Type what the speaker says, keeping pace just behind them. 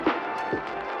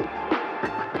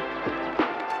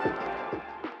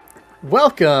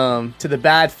Welcome to the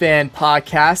Bad Fan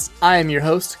Podcast. I am your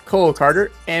host, Cole Carter,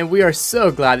 and we are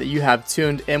so glad that you have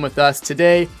tuned in with us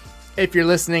today. If you're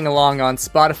listening along on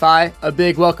Spotify, a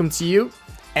big welcome to you.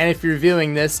 And if you're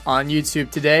viewing this on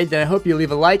YouTube today, then I hope you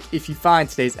leave a like if you find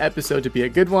today's episode to be a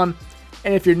good one.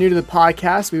 And if you're new to the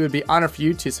podcast, we would be honored for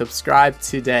you to subscribe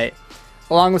today.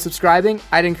 Along with subscribing,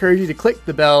 I'd encourage you to click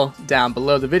the bell down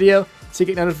below the video to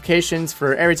get notifications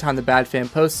for every time the Bad Fan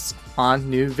posts on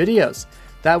new videos.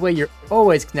 That way you're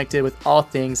always connected with all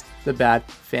things the Bad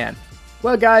Fan.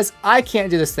 Well guys, I can't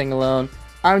do this thing alone.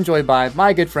 I'm joined by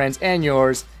my good friends and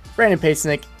yours, Brandon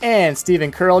Pasnick and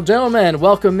Stephen Curl. Gentlemen,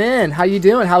 welcome in. How you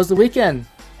doing? How's the weekend?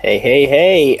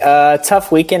 Hey.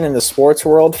 Tough weekend in the sports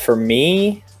world for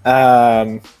me.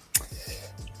 But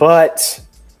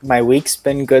my week's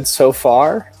been good so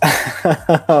far.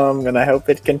 And I hope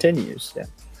it continues. Yeah.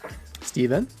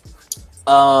 Stephen?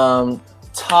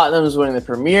 Tottenham's winning the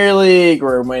Premier League.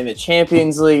 We're winning the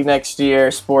Champions League next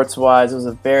year. Sports-wise, it was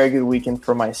a very good weekend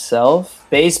for myself.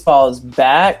 Baseball is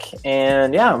back,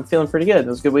 and yeah, I'm feeling pretty good. It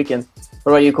was a good weekend.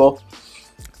 What about you, Cole?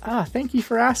 Thank you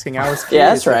for asking. I was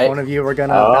curious that's right. if one of you were going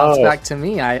to bounce back to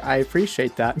me. I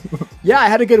appreciate that. Yeah, I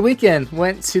had a good weekend.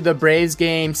 Went to the Braves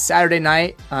game Saturday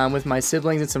night with my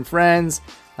siblings and some friends.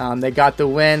 They got the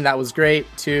win. That was great.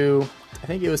 I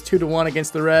think it was 2-1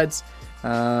 against the Reds.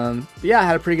 Yeah, I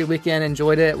had a pretty good weekend.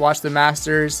 Enjoyed it. Watched the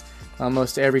Masters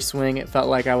almost every swing. It felt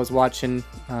like I was watching.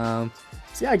 So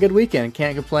yeah, good weekend.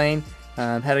 Can't complain.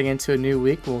 Heading into a new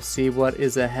week, we'll see what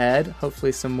is ahead.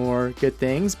 Hopefully some more good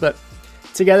things. But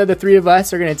together, the three of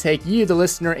us are going to take you, the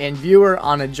listener and viewer,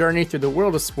 on a journey through the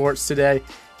world of sports today,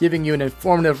 giving you an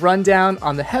informative rundown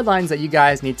on the headlines that you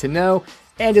guys need to know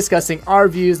and discussing our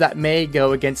views that may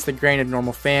go against the grain of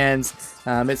normal fans.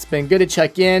 It's been good to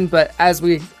check in, but as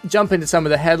we jump into some of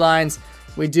the headlines,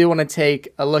 we do want to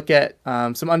take a look at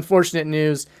some unfortunate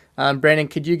news. Brandon,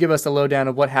 could you give us a lowdown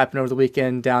of what happened over the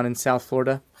weekend down in South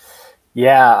Florida?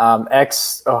 Yeah,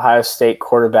 ex-Ohio State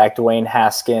quarterback Dwayne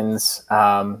Haskins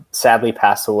sadly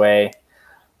passed away.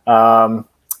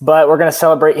 But we're going to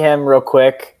celebrate him real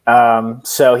quick.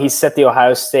 So he set the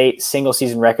Ohio State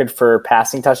single-season record for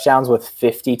passing touchdowns with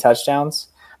 50 touchdowns.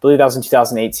 I believe that was in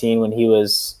 2018 when he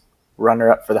was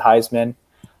runner-up for the Heisman.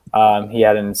 He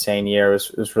had an insane year. It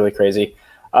was really crazy.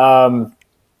 I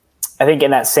think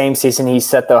in that same season, he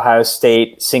set the Ohio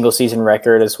State single-season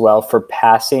record as well for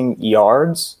passing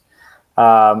yards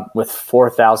with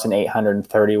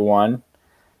 4,831.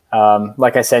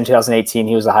 Like I said, in 2018,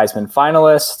 he was a Heisman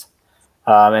finalist.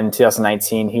 In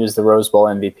 2019, he was the Rose Bowl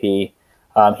MVP.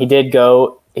 He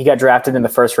got drafted in the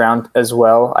first round as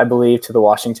well, I believe, to the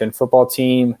Washington football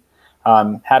team.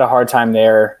 Had a hard time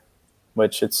there,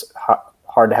 which it's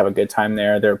hard to have a good time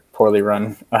there. They're a poorly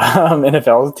run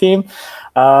NFL team.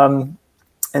 And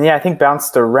yeah, I think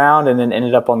bounced around and then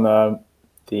ended up on the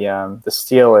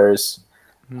Steelers,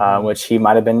 which he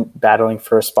might have been battling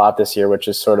for a spot this year, which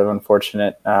is sort of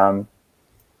unfortunate. That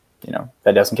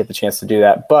doesn't get the chance to do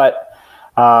that. But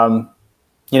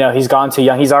he's gone too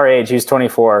young. He's our age. He's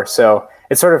 24. So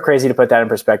it's sort of crazy to put that in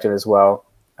perspective as well.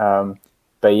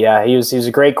 But yeah, he was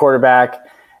a great quarterback.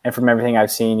 And from everything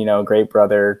I've seen, great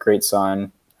brother, great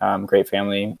son, great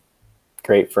family,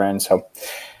 great friend. So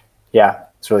yeah,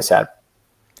 it's really sad.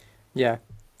 Yeah.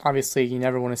 Obviously you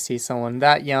never want to see someone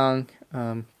that young,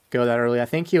 go that early. I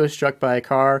think he was struck by a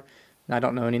car. I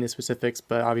don't know any of the specifics,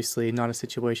 but obviously not a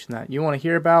situation that you want to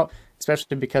hear about,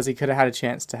 especially because he could have had a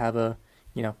chance to have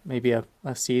maybe a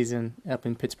season up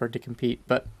in Pittsburgh to compete.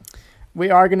 But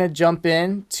we are going to jump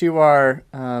in to our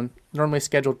normally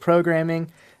scheduled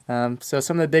programming. So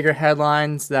some of the bigger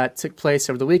headlines that took place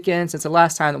over the weekend since the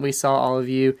last time that we saw all of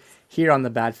you here on the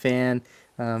Bad Fan.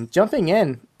 Jumping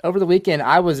in over the weekend,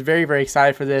 I was very, very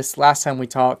excited for this last time we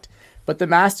talked. But the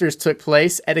Masters took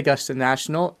place at Augusta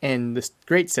National in the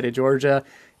great state of Georgia.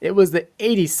 It was the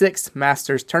 86th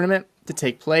Masters tournament to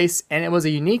take place, and it was a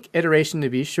unique iteration to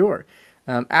be sure.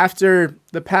 After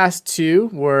the past two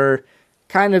were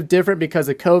kind of different because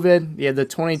of COVID, you had the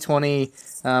 2020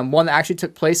 one that actually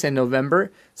took place in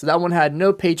November. So that one had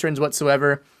no patrons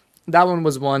whatsoever. That one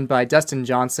was won by Dustin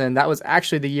Johnson. That was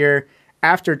actually the year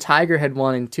after Tiger had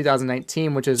won in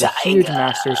 2019, which is a huge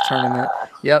Masters tournament.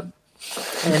 Yep.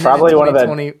 And probably one of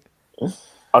the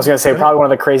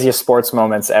craziest sports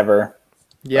moments ever.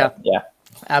 Yeah. But, yeah.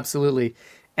 Absolutely.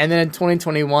 And then in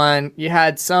 2021, you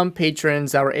had some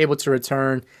patrons that were able to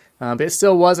return, but it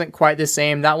still wasn't quite the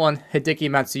same. That one, Hideki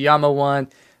Matsuyama won.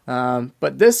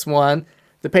 But this one,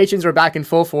 the patrons were back in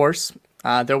full force.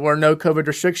 There were no COVID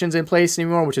restrictions in place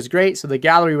anymore, which is great. So the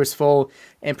gallery was full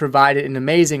and provided an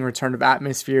amazing return of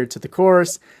atmosphere to the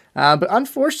course. But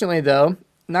unfortunately, though,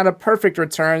 not a perfect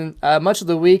return. Much of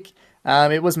the week,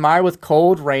 it was mired with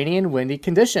cold, rainy, and windy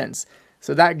conditions.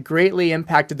 So that greatly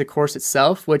impacted the course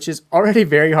itself, which is already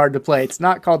very hard to play. It's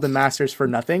not called the Masters for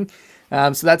nothing.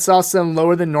 So that saw some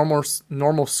lower than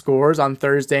normal scores on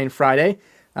Thursday and Friday.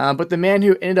 But the man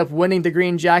who ended up winning the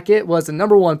green jacket was the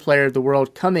number one player of the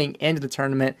world coming into the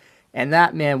tournament, and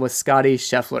that man was Scottie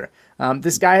Scheffler.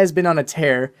 This guy has been on a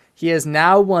tear. He has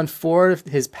now won 4 of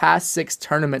his past 6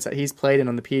 tournaments that he's played in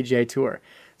on the PGA Tour.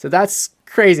 So that's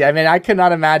crazy. I mean, I could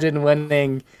not imagine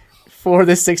winning 4 of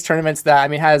the 6 tournaments that, I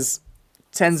mean, has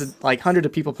hundreds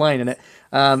of people playing in it.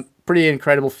 Pretty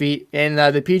incredible feat. And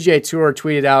the PGA Tour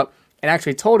tweeted out and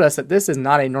actually told us that this is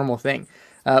not a normal thing.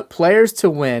 Players to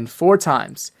win 4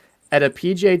 times at a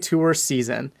PGA Tour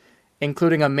season,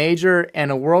 including a major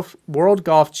and a World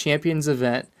Golf Champions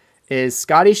event, is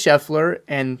Scottie Scheffler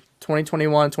in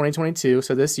 2021-2022,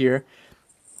 so this year.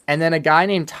 And then a guy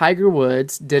named Tiger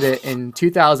Woods did it in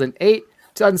 2008,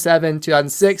 2007,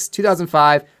 2006,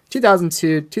 2005,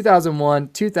 2002, 2001,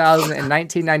 2000, and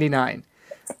 1999.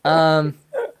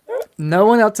 No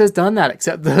one else has done that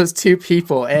except those 2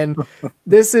 people. And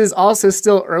this is also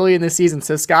still early in the season,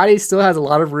 so Scottie still has a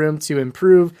lot of room to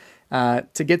improve,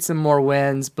 to get some more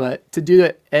wins. But to do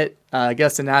that at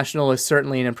Augusta National is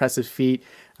certainly an impressive feat,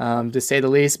 to say the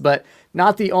least. But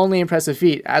not the only impressive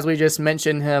feat. As we just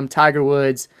mentioned him, Tiger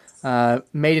Woods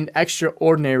made an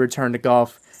extraordinary return to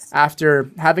golf after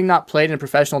having not played in a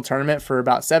professional tournament for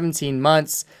about 17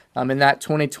 months in that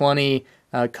 2020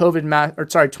 COVID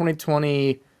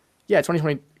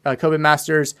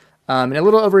Masters, in a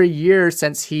little over a year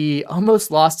since he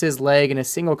almost lost his leg in a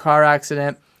single car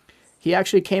accident. He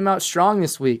actually came out strong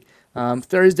this week.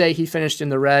 Thursday, he finished in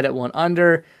the red at 1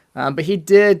 under, but he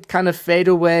did kind of fade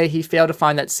away. He failed to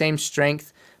find that same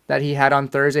strength that he had on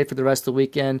Thursday for the rest of the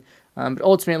weekend. But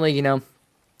ultimately,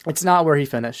 it's not where he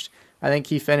finished. I think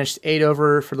he finished 8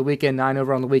 over for the weekend, 9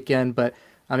 over on the weekend, but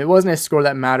it wasn't a score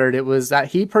that mattered. It was that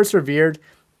he persevered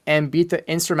and beat the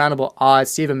insurmountable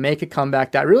odds to even make a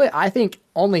comeback that really I think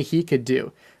only he could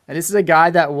do. And this is a guy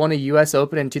that won a U.S.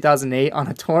 Open in 2008 on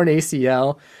a torn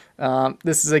ACL.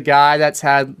 This is a guy that's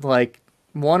had like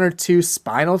 1 or 2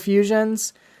 spinal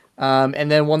fusions,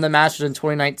 and then won the Masters in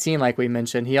 2019, like we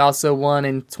mentioned. He also won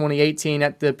in 2018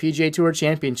 at the PGA Tour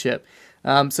Championship.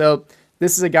 So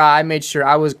this is a guy I made sure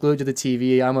I was glued to the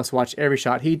TV. I almost watched every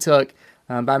shot he took.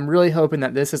 But I'm really hoping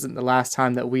that this isn't the last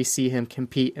time that we see him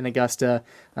compete in Augusta.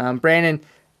 Brandon,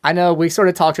 I know we sort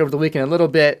of talked over the weekend a little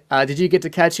bit. Did you get to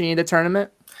catch any of the tournament?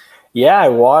 Yeah, I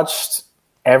watched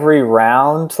every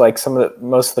round, like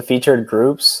most of the featured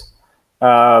groups.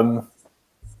 It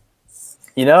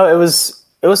was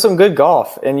some good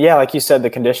golf. And yeah, like you said, the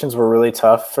conditions were really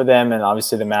tough for them. And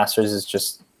obviously the Masters is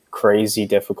just crazy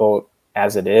difficult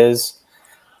as it is.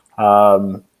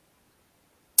 But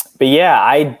yeah,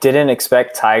 I didn't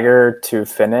expect Tiger to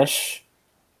finish.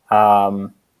 I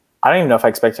don't even know if I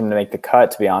expect him to make the cut,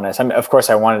 to be honest. I mean, of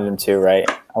course, I wanted him to, right?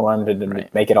 I wanted him to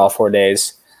make it all 4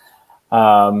 days.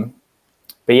 But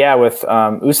yeah, with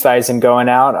Oosthuizen going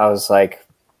out, I was like,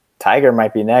 Tiger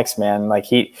might be next, man. Like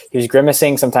he was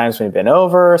grimacing sometimes when he'd been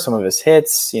over. Some of his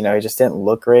hits, he just didn't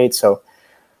look great. So,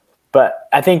 but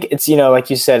I think it's like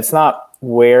you said, it's not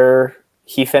where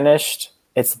he finished;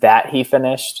 it's that he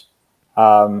finished.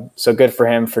 So good for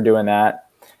him for doing that.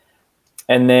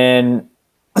 And then,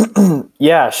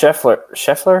 yeah,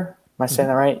 Scheffler, am I saying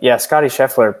that right? Yeah, Scottie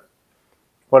Scheffler.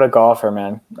 What a golfer,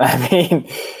 man. I mean,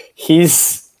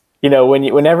 he's,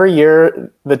 whenever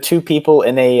you're the 2 people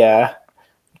in a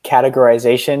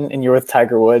categorization and you're with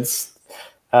Tiger Woods,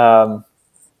 I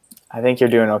think you're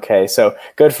doing okay. So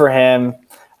good for him.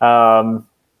 The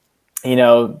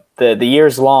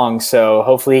year's long, so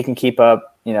hopefully he can keep up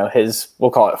his, we'll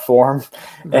call it form,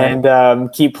 right,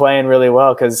 and keep playing really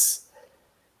well because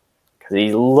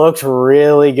he looked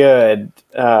really good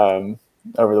over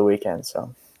the weekend.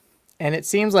 So, and it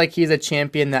seems like he's a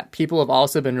champion that people have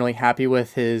also been really happy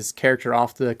with his character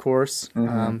off the course.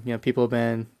 Mm-hmm. People have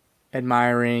been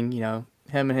admiring, him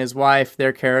and his wife,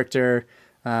 their character.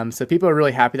 So people are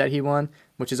really happy that he won,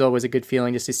 which is always a good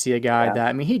feeling just to see a guy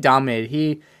that, he dominated.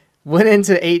 He went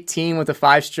into 18 with a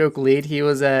 5-stroke lead. He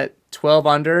was at 12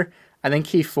 under. I think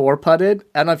he 4-putted.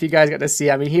 I don't know if you guys got to see.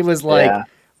 I mean, he was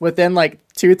within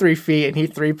 2 or 3 feet, and he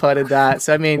 3-putted that.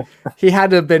 So, I mean, he had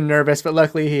to have been nervous, but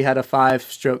luckily he had a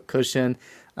 5-stroke cushion.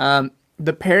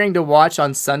 The pairing to watch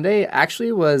on Sunday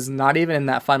actually was not even in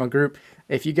that final group.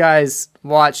 If you guys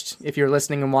watched, if you're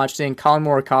listening and watching, Colin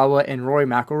Morikawa and Rory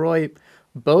McIlroy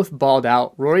both balled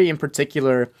out. Rory in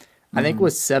particular, I think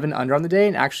was 7 under on the day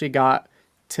and actually got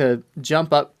to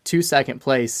jump up to second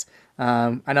place.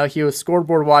 I know he was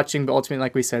scoreboard watching, but ultimately,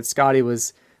 like we said, Scottie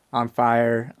was on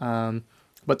fire.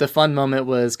 But the fun moment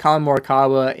was Colin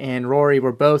Morikawa and Rory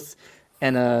were both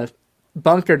in a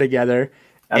bunker together.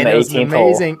 On And the it was an 18th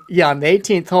amazing, on the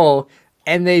 18th hole,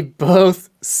 and they both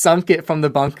sunk it from the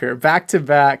bunker back to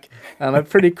back. A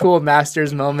pretty cool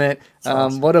Masters moment.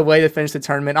 Awesome. What a way to finish the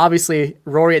tournament. Obviously,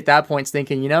 Rory at that point's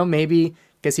thinking, maybe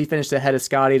because he finished ahead of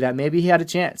Scotty, that maybe he had a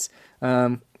chance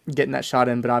getting that shot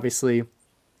in, but obviously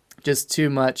just too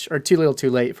much or too little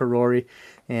too late for Rory.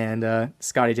 And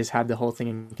Scotty just had the whole thing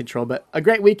in control. But a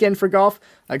great weekend for golf,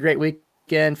 a great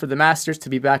weekend for the Masters to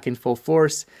be back in full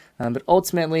force. But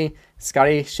ultimately,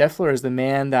 Scotty Scheffler is the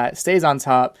man that stays on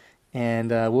top,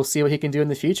 and we'll see what he can do in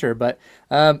the future. But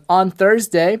on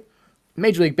Thursday,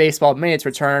 Major League Baseball made its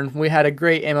return. We had a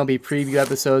great MLB preview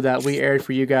episode that we aired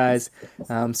for you guys.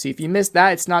 So if you missed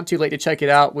that, it's not too late to check it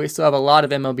out. We still have a lot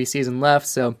of MLB season left,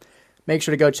 so make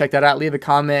sure to go check that out. Leave a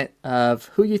comment of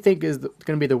who you think is going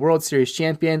to be the World Series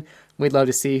champion. We'd love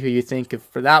to see who you think of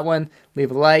for that one.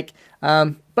 Leave a like.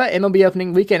 But MLB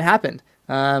opening weekend happened.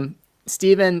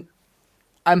 Steven,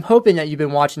 I'm hoping that you've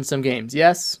been watching some games,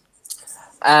 yes?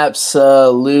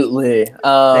 Absolutely.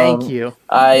 Thank you.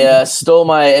 I stole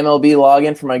my MLB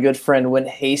login from my good friend Win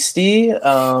Hasty.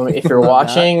 If you're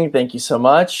watching, thank you so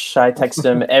much. I text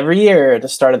him every year at the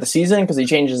start of the season because he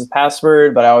changes his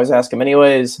password, but I always ask him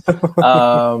anyways.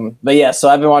 But yeah, so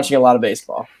I've been watching a lot of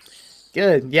baseball.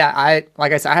 Good. Yeah,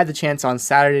 like I said, I had the chance on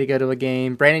Saturday to go to a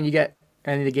game. Brandon, you get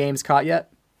any of the games caught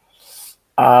yet?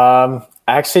 I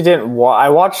actually didn't. I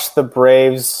watched the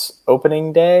Braves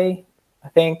opening day, I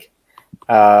think.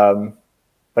 But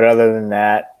other than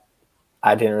that,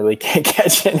 I didn't really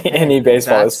catch any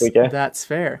baseball this weekend. That's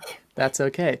fair. That's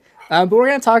okay. But we're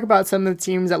going to talk about some of the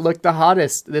teams that look the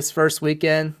hottest this first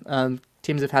weekend.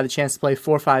 Teams have had the chance to play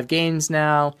 4 or 5 games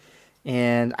now.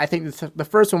 And I think the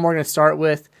first one we're going to start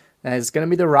with is going to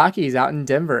be the Rockies out in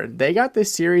Denver. They got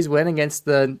this series win against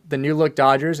the new-look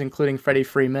Dodgers, including Freddie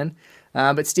Freeman.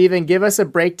 But, Steven, give us a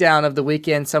breakdown of the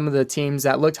weekend, some of the teams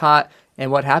that looked hot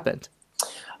and what happened.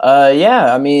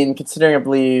 Yeah, I mean, considering I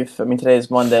believe today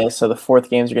is Monday, so the 4th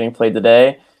games are getting played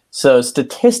today. So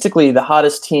statistically, the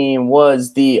hottest team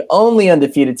was the only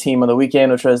undefeated team on the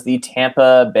weekend, which was the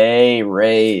Tampa Bay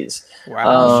Rays.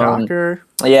 Wow, shocker.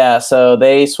 Yeah, so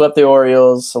they swept the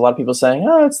Orioles. A lot of people saying,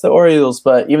 oh, it's the Orioles,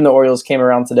 but even the Orioles came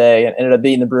around today and ended up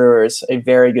beating the Brewers, a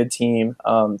very good team,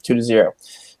 2-0.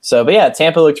 So, but yeah,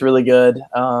 Tampa looked really good.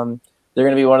 They're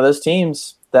going to be one of those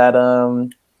teams that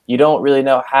you don't really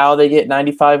know how they get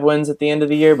 95 wins at the end of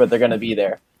the year, but they're going to be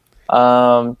there.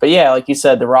 But yeah, like you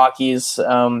said, the Rockies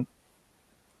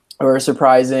were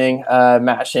surprising,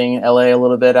 matching LA a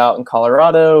little bit out in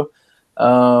Colorado.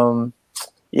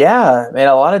 Yeah, man,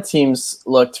 a lot of teams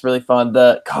looked really fun.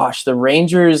 The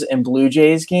Rangers and Blue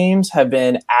Jays games have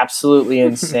been absolutely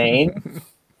insane.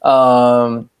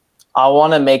 I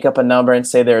want to make up a number and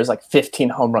say there's like 15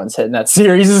 home runs hit in that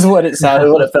series is what it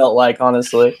sounded, what it felt like,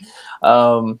 honestly.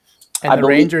 And the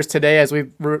Rangers today, as we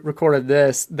recorded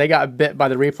this, they got bit by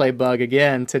the replay bug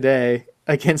again today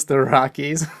against the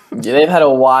Rockies. Yeah, they've had a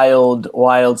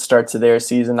wild start to their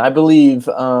season. I believe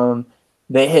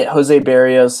they hit Jose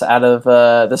Barrios out of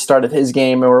the start of his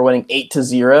game and were winning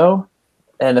 8-0.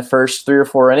 And the first 3 or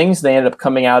 4 innings, they ended up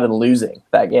coming out and losing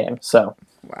that game. So,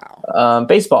 wow.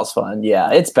 Baseball's fun.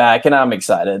 Yeah, it's back, and I'm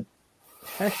excited.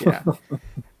 Heck yeah.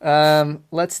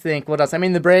 Let's think. What else? I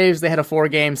mean, the Braves, they had a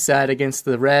 4-game set against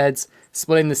the Reds,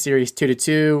 splitting the series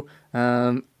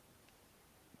 2-2.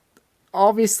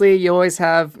 Obviously, you always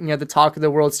have the talk of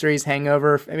the World Series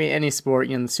hangover. I mean, any sport,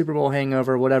 the Super Bowl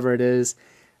hangover, whatever it is.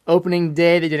 Opening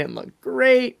day, they didn't look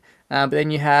great. But then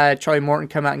you had Charlie Morton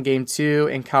come out in Game 2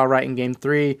 and Kyle Wright in Game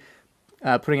 3,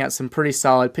 putting out some pretty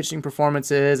solid pitching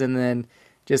performances, and then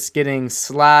just getting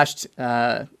slashed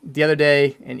the other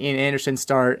day, and Ian Anderson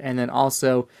start, and then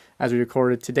also, as we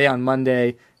recorded today on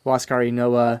Monday, Huascar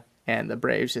Ynoa and the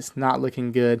Braves just not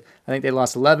looking good. I think they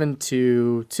lost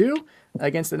 11-2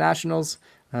 against the Nationals.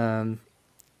 What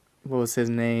was his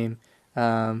name?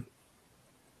 Who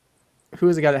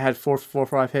was the guy that had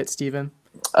 4-5 hits, Steven?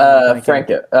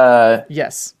 Franco.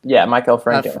 Yes. Yeah, Michael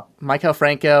Franco. Michael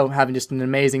Franco having just an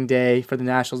amazing day for the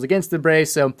Nationals against the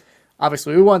Braves. So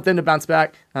obviously we want them to bounce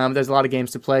back. There's a lot of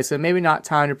games to play, so maybe not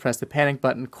time to press the panic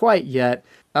button quite yet.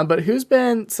 But who's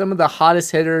been some of the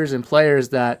hottest hitters and players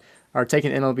that are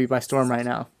taking MLB by storm right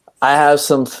now? I have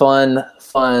some fun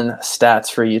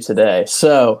stats for you today.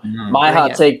 So my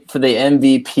hot take for the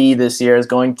MVP this year is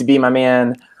going to be my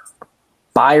man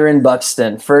Byron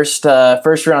Buxton, first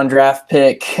round draft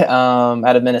pick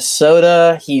out of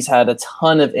Minnesota. He's had a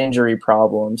ton of injury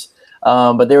problems,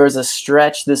 but there was a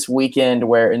stretch this weekend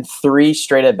where in 3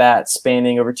 straight at bats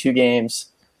spanning over 2 games,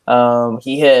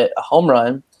 He hit a home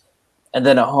run, and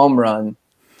then a home run,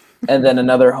 and then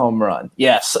another home run.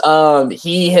 Yes.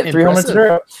 He hit 3 home runs in a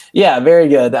row. Yeah, very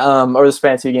good. Over the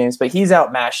span of 2 games. But he's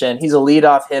out mashing. He's a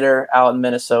leadoff hitter out in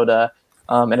Minnesota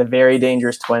in a very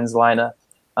dangerous Twins lineup.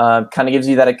 Kind of gives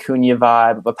you that Acuna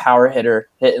vibe of a power hitter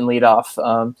hitting leadoff.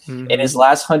 In his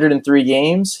last 103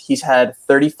 games, he's had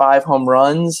 35 home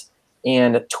runs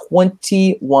and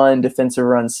 21 defensive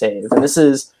runs saved. And this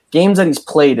is games that he's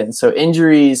played in. So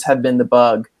injuries have been the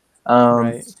bug.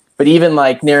 Right. But even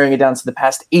like narrowing it down to the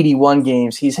past 81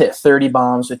 games, he's hit 30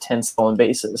 bombs with 10 stolen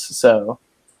bases. So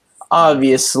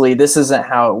obviously this isn't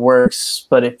how it works.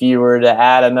 But if you were to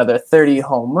add another 30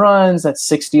 home runs, that's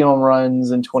 60 home runs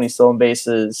and 20 stolen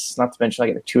bases, not to mention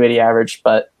like a 280 average.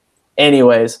 But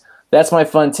anyways, that's my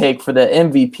fun take for the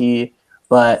MVP.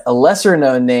 But a lesser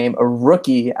known name, a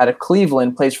rookie out of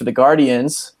Cleveland, plays for the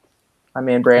Guardians. My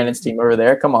man Brandon's team over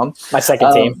there. Come on. My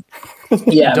second team.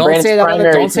 Yeah, don't say that.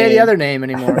 Don't say the other name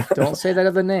anymore. Don't say that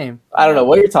other name. I don't know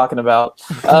what you're talking about.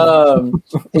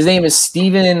 His name is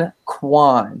Steven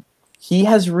Kwan. He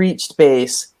has reached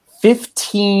base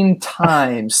 15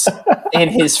 times in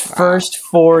his first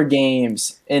 4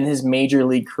 games in his major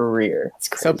league career.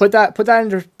 So put that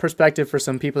into perspective for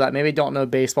some people that maybe don't know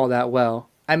baseball that well.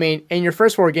 I mean, in your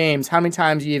first 4 games, how many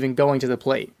times are you even going to the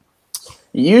plate?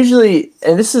 Usually,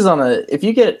 and this is if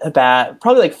you get a bat,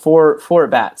 probably like four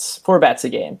bats a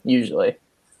game, usually.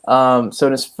 So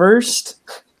in his first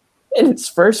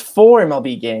 4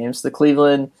 MLB games, the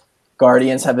Cleveland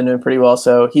Guardians have been doing pretty well.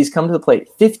 So he's come to the plate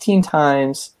 15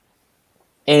 times,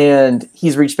 and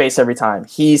he's reached base every time.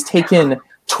 He's taken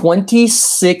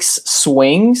 26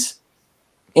 swings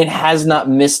and has not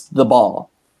missed the ball.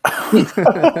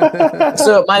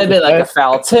 So it might have been like a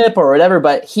foul tip or whatever,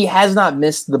 but he has not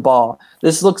missed the ball.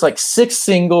 This looks like 6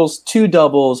 singles, 2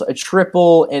 doubles, a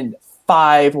triple, and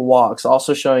 5 walks,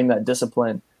 also showing that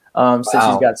discipline since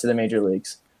he's got to the major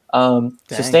leagues.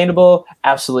 Sustainable?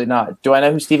 Absolutely not. Do I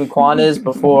know who Steven Kwan is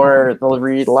before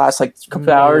the last like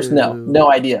couple hours?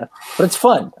 No idea. But it's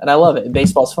fun, and I love it.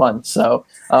 Baseball's fun. So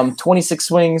 26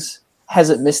 swings,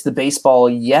 hasn't missed the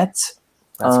baseball yet.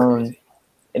 That's crazy.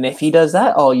 And if he does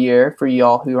that all year, for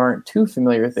y'all who aren't too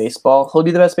familiar with baseball, he'll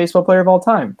be the best baseball player of all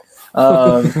time.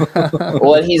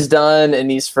 What he's done in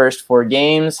these first 4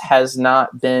 games has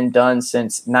not been done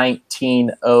since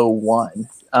 1901,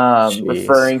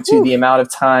 referring to the amount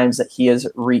of times that he has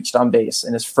reached on base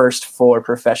in his first 4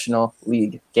 professional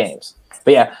league games.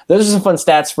 But yeah, those are some fun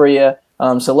stats for you.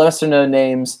 So lesser known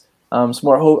names, some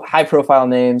more high-profile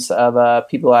names of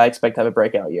people I expect to have a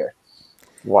breakout year.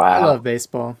 Wow. I love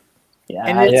baseball. Yeah,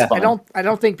 and I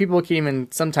don't think people can even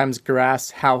sometimes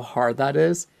grasp how hard that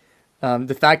is.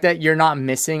 The fact that you're not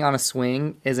missing on a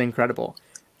swing is incredible.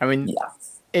 I mean,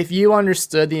 if you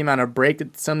understood the amount of break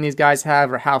that some of these guys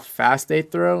have or how fast they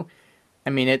throw,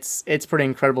 I mean, it's pretty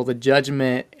incredible, the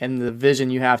judgment and the vision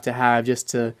you have to just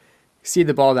to see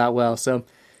the ball that well. So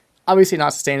obviously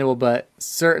not sustainable, but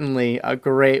certainly a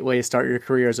great way to start your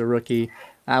career as a rookie.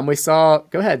 We saw.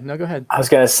 Go ahead. No, go ahead. I was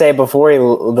going to say before he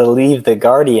leave the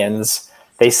Guardians,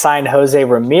 they signed Jose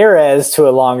Ramirez to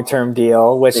a long-term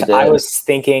deal, which I was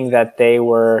thinking that they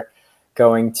were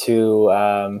going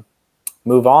to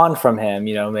move on from him.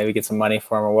 Maybe get some money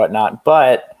for him or whatnot.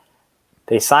 But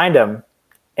they signed him,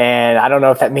 and I don't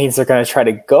know if that means they're going to try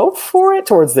to go for it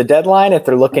towards the deadline if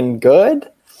they're looking good.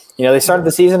 They started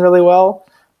the season really well.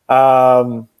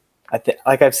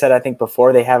 Like I've said, I think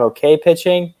before, they have okay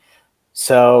pitching.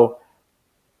 So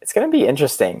it's going to be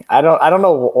interesting. I don't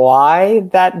know why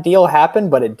that deal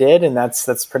happened, but it did, and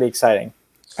that's pretty exciting.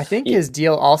 I think his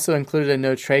deal also included a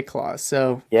no trade clause,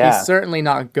 so he's certainly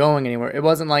not going anywhere. It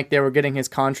wasn't like they were getting his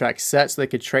contract set so they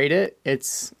could trade it.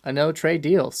 It's a no trade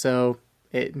deal, so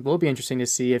it will be interesting to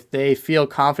see if they feel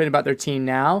confident about their team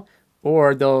now,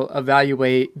 or they'll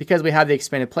evaluate, because we have the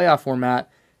expanded playoff format,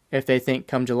 if they think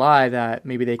come July that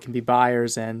maybe they can be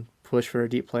buyers and push for a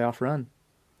deep playoff run.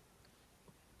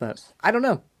 But I don't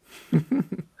know.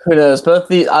 Who knows? Both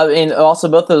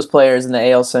those players in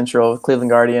the AL Central, Cleveland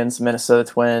Guardians, Minnesota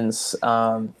Twins,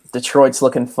 Detroit's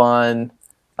looking fun.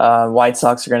 White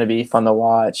Sox are going to be fun to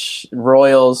watch.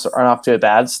 Royals are off to a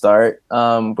bad start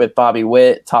with Bobby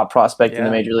Witt, top prospect in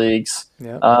the major leagues.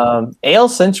 Yeah. AL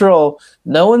Central,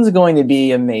 no one's going to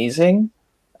be amazing.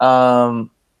 No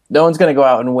one's going to go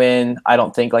out and win, I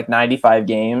don't think, like 95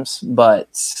 games, but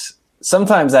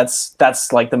sometimes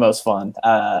that's like the most fun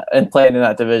and playing in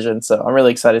that division. So I'm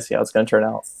really excited to see how it's going to turn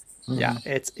out. Yeah,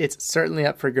 it's certainly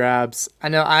up for grabs. I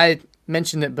know I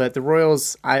mentioned it, but the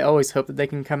Royals, I always hope that they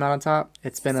can come out on top.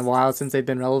 It's been a while since they've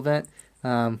been relevant.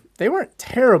 They weren't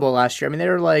terrible last year. I mean, they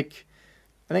were like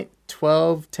I think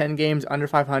 10 games under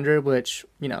 500, which,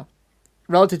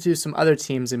 relative to some other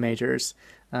teams in majors,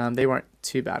 they weren't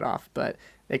too bad off. But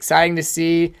exciting to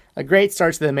see a great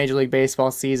start to the Major League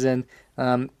Baseball season.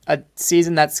 A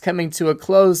season that's coming to a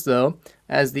close, though,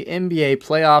 as the NBA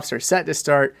playoffs are set to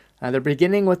start. They're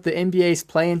beginning with the NBA's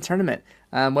play-in tournament.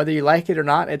 Whether you like it or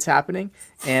not, it's happening.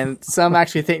 And some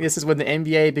actually think this is when the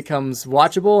NBA becomes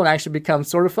watchable and actually becomes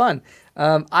sort of fun.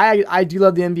 I do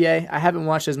love the NBA. I haven't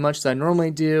watched as much as I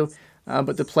normally do,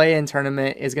 but the play-in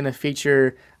tournament is going to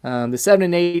feature the 7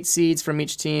 and 8 seeds from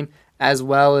each team, as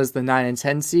well as the 9 and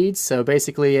 10 seeds. So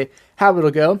basically, how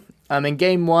it'll go. In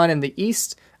Game 1 in the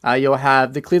East, you'll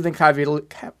have the Cleveland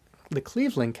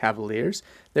Cavaliers.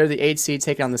 They're the 8 seed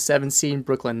taking on the 7 seed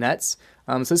Brooklyn Nets.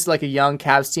 So this is like a young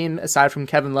Cavs team, aside from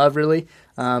Kevin Love, really,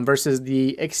 versus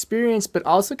the experienced but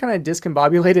also kind of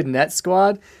discombobulated Nets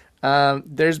squad.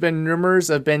 There's been rumors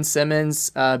of Ben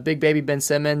Simmons, big baby Ben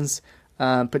Simmons,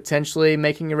 potentially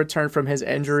making a return from his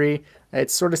injury.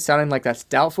 It's sort of sounding like that's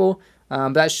doubtful,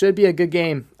 but that should be a good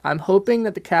game. I'm hoping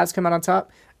that the Cavs come out on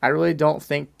top. I really don't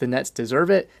think the Nets deserve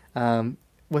it.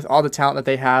 With all the talent that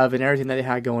they have and everything that they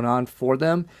had going on for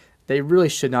them, they really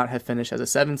should not have finished as a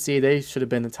 7 seed. They should have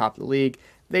been the top of the league.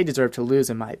 They deserve to lose,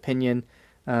 in my opinion.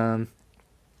 In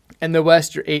the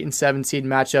West, your 8 and 7 seed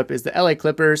matchup is the LA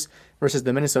Clippers versus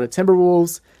the Minnesota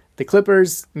Timberwolves. The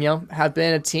Clippers, have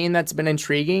been a team that's been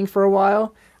intriguing for a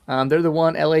while. They're the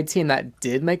one LA team that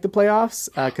did make the playoffs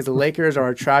because the Lakers are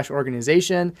a trash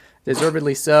organization,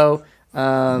 deservedly so.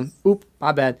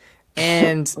 My bad.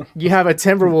 And you have a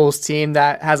Timberwolves team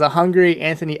that has a hungry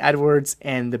Anthony Edwards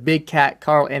and the big cat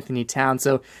Karl Anthony Towns.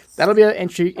 So that'll be an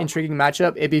intriguing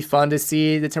matchup. It'd be fun to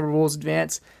see the Timberwolves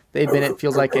advance. They've been, it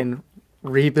feels like, in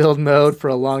rebuild mode for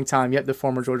a long time. Yet the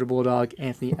former Georgia Bulldog,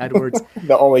 Anthony Edwards.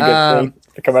 The only good thing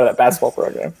to come out of that basketball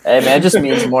program. Hey, man, it just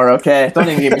means more, okay? Don't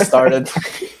even get me started.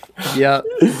 Yep.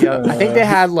 I think they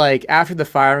had, after the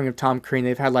firing of Tom Crean,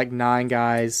 they've had, 9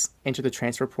 guys enter the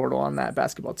transfer portal on that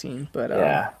basketball team. But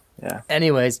Yeah.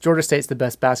 Anyways, Georgia State's the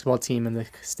best basketball team in the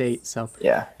state, so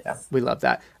Yeah. we love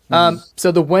that.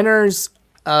 So the winners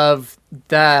earn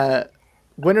the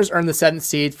 7th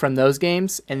seed from those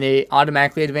games, and they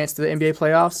automatically advance to the NBA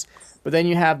playoffs. But then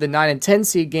you have the 9 and 10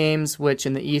 seed games, which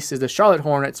in the East is the Charlotte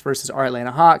Hornets versus our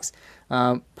Atlanta Hawks.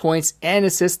 Points and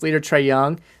assist leader Trae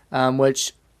Young,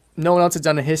 which no one else has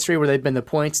done in history where they've been the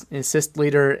points and assist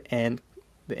leader in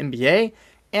the NBA,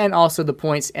 and also the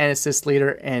points and assist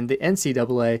leader in the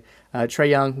NCAA. Trae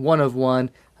Young, 1 of 1,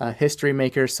 history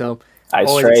maker. So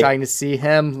always exciting to see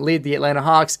him lead the Atlanta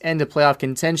Hawks into playoff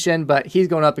contention. But he's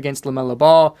going up against LaMelo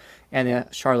Ball and the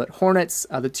Charlotte Hornets.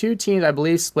 The two teams, I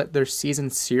believe, split their season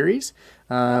series.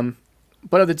 But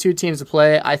of the two teams to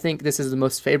play, I think this is the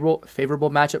most favorable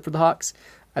matchup for the Hawks.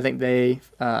 I think they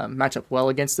match up well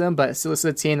against them. But still, this is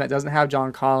a team that doesn't have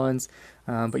John Collins.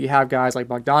 But you have guys like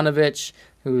Bogdanovich,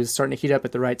 who's starting to heat up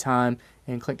at the right time,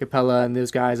 and Clint Capella, and those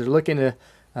guys are looking to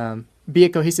be a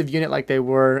cohesive unit like they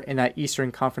were in that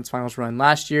Eastern Conference Finals run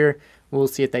last year. We'll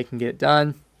see if they can get it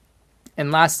done.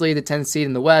 And lastly, the 10th seed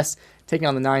in the West, taking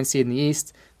on the 9 seed in the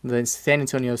East, the San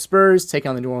Antonio Spurs, taking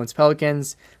on the New Orleans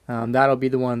Pelicans. That'll be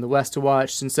the one in the West to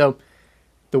watch. And so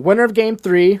the winner of Game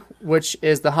 3, which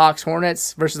is the Hawks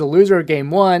Hornets, versus the loser of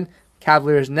Game 1,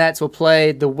 Cavaliers Nets, will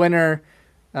play the winner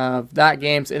of that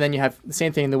game. And then you have the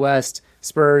same thing in the West,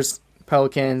 Spurs,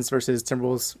 Pelicans versus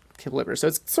Timberwolves, Clippers. So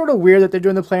it's sort of weird that they're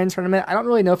doing the play-in tournament. I don't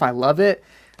really know if I love it.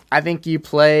 I think you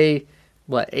play,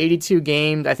 82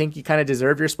 games. I think you kind of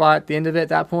deserve your spot at the end of it at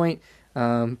that point.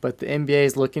 But the NBA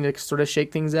is looking to sort of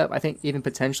shake things up. I think even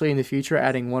potentially in the future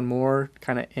adding one more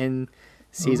kind of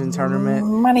in-season tournament.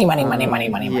 Money.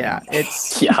 Yeah,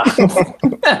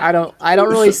 I don't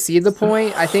really see the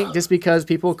point. I think just because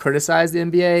people criticize the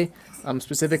NBA,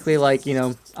 specifically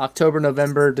October,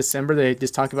 November, December, they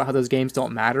just talk about how those games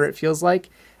don't matter, it feels like.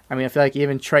 I mean, I feel like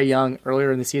even Trae Young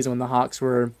earlier in the season when the Hawks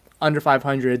were under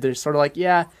 500, they're sort of like,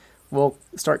 yeah, we'll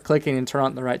start clicking and turn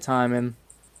on at the right time. And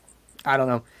I don't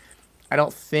know. I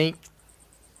don't think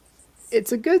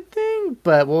it's a good thing,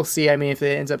 but we'll see. I mean, if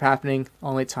it ends up happening,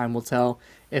 only time will tell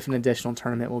if an additional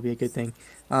tournament will be a good thing.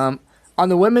 On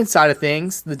the women's side of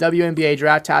things, the WNBA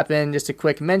draft happened. Just a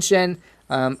quick mention.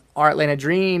 Our Atlanta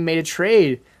Dream made a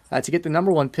trade to get the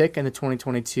number 1 pick in the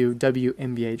 2022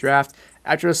 WNBA draft.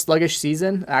 After a sluggish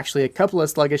season, actually a couple of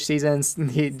sluggish seasons,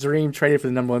 the Dream traded for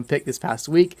the number 1 pick this past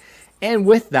week. And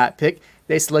with that pick,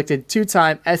 they selected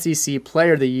 2-time SEC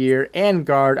Player of the Year and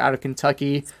guard out of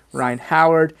Kentucky, Ryan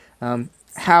Howard.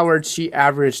 Howard, she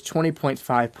averaged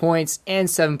 20.5 points and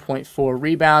 7.4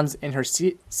 rebounds in her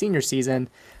senior season,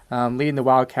 leading the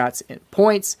Wildcats in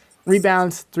points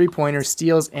rebounds, 3-pointers,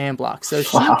 steals, and blocks. So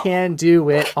she Wow. can do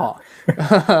it all.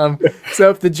 So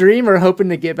if the Dream are hoping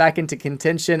to get back into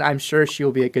contention, I'm sure she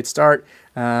will be a good start.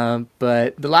 But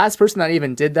the last person that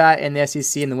even did that in the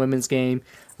SEC in the women's game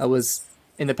was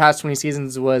in the past 20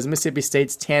 seasons was Mississippi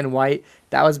State's Tan White.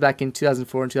 That was back in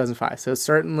 2004 and 2005. So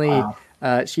certainly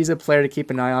she's a player to keep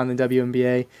an eye on in the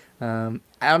WNBA.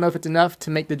 I don't know if it's enough to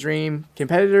make the Dream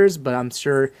competitors, but I'm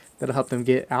sure that'll help them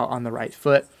get out on the right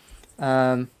foot.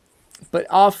 But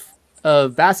off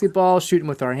of basketball, shooting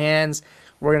with our hands,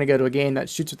 we're going to go to a game that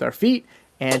shoots with our feet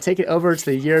and take it over to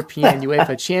the European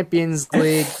UEFA Champions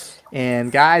League.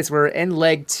 And guys, we're in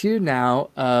leg 2 now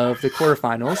of the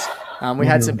quarterfinals. We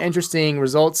had some interesting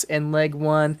results in leg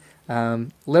 1.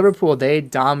 Liverpool, they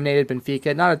dominated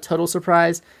Benfica. Not a total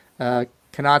surprise.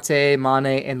 Kanate,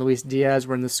 Mane, and Luis Diaz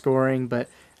were in the scoring. But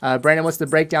Brandon, what's the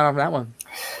breakdown of that one?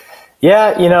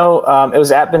 Yeah, it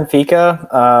was at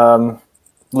Benfica.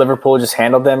 Liverpool just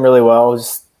handled them really well. It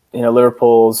was,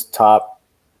 Liverpool's top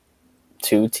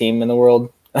 2 team in the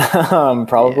world,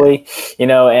 probably.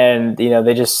 Yeah.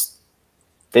 They just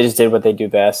did what they do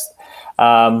best.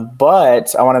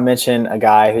 But I want to mention a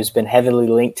guy who's been heavily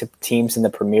linked to teams in the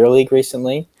Premier League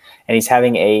recently, and he's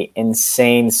having an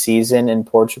insane season in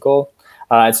Portugal.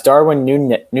 It's Darwin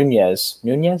Nunez.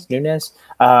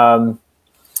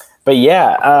 But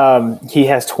yeah, he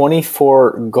has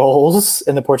 24 goals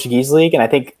in the Portuguese league, and I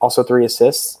think also 3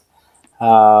 assists.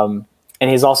 And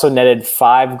he's also netted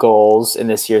 5 goals in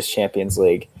this year's Champions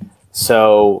League.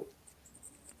 So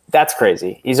that's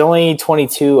crazy. He's only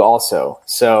 22 also.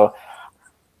 So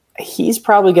he's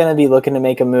probably going to be looking to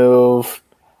make a move.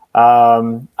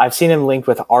 I've seen him linked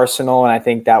with Arsenal, and I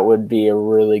think that would be a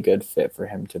really good fit for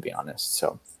him, to be honest.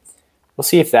 So we'll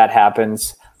see if that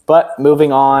happens. But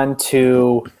moving on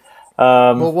to...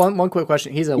 well, one quick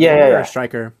question. He's a winger or a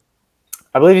striker?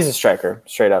 I believe he's a striker,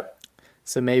 straight up.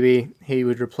 So maybe he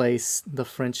would replace the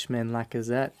Frenchman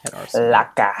Lacazette at Arsenal.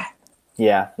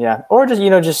 Yeah. Or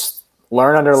just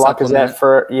learn under Lacazette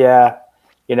for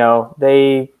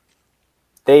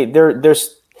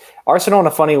there's Arsenal in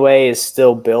a funny way is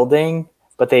still building,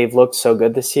 but they've looked so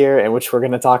good this year, and which we're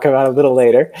going to talk about a little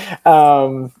later.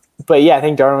 But yeah, I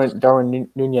think Darwin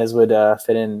Nunez would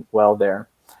fit in well there.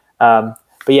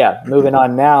 But yeah, moving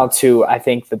on now to, I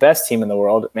think, the best team in the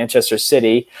world, Manchester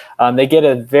City. They get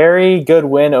a very good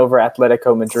win over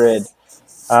Atletico Madrid.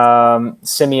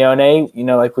 Simeone,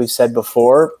 like we've said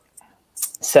before,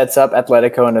 sets up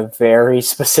Atletico in a very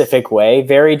specific way,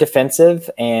 very defensive,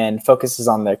 and focuses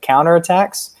on their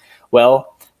counterattacks.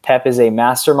 Well, Pep is a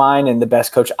mastermind and the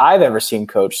best coach I've ever seen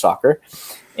coach soccer.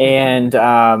 And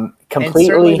completely... And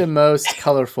certainly the most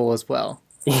colorful as well.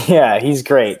 Yeah, he's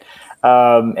great.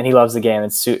 And he loves the game.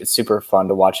 It's super fun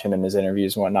to watch him in his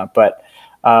interviews and whatnot. But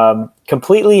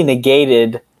completely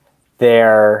negated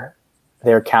their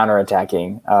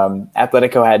counterattacking.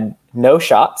 Atletico had no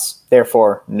shots,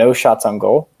 therefore no shots on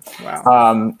goal.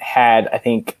 Wow. Had, I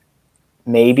think,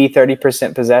 maybe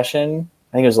 30% possession.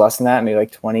 I think it was less than that, maybe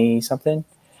like 20-something.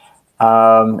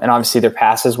 And obviously their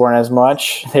passes weren't as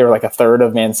much. They were like a third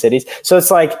of Man City's. So it's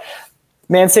like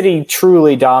Man City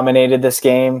truly dominated this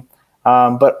game.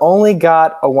 But only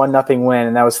got a 1-0 win,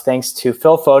 and that was thanks to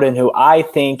Phil Foden, who I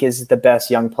think is the best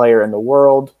young player in the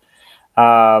world.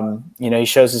 He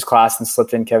shows his class and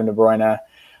slipped in Kevin De Bruyne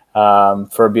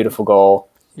for a beautiful goal.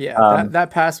 Yeah,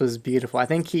 that pass was beautiful. I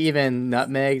think he even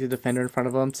nutmegged the defender in front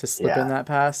of him to slip in that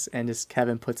pass, and just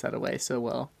Kevin puts that away so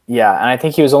well. Yeah, and I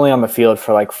think he was only on the field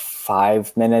for like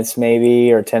 5 minutes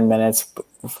maybe or 10 minutes,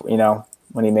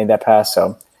 when he made that pass.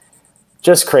 So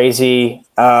just crazy.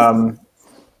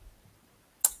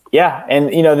 Yeah, and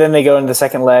then they go into the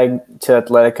second leg to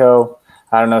Atletico.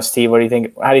 I don't know, Steve, what do you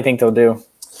think? How do you think they'll do?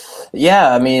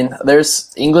 Yeah, I mean,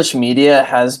 there's English media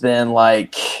has been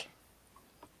like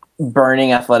burning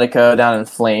Atletico down in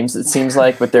flames. It seems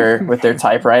like with their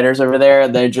typewriters over there,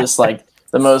 they're just like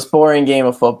the most boring game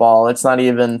of football. It's not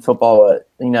even football what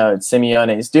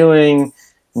Simeone is doing.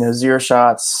 0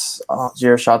 shots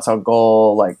on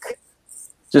goal, like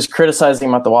just criticizing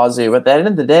him at the wazoo. But at the end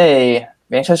of the day,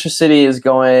 Manchester City is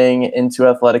going into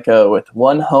Atletico with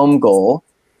 1 home goal.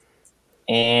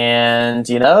 And,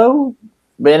 in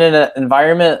an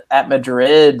environment at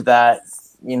Madrid that,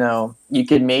 you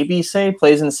could maybe say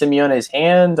plays in Simeone's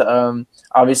hand.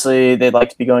 Obviously, they'd like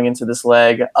to be going into this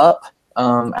leg up,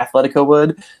 Atletico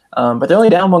would. But they're only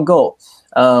down 1 goal.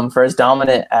 For as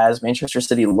dominant as Manchester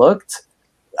City looked,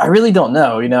 I really don't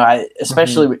know.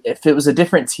 Especially if it was a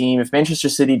different team, if Manchester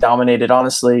City dominated,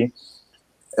 honestly,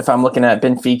 if I'm looking at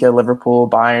Benfica, Liverpool,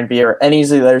 Bayern, or any of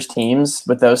those teams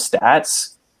with those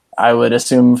stats, I would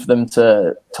assume for them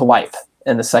to wipe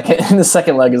in the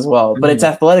second leg as well. But it's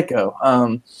Atletico.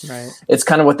 Right. It's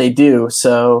kind of what they do.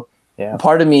 So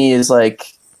part of me is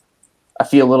like, I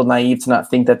feel a little naive to not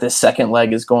think that this second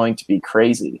leg is going to be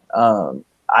crazy.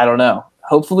 I don't know.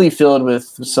 Hopefully filled with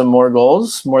some more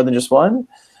goals, more than just one.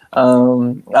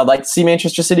 I'd like to see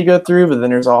Manchester City go through, but then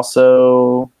there's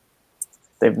also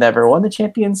they've never won the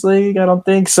Champions League, I don't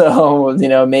think. So,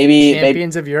 maybe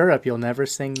Champions of Europe, you'll never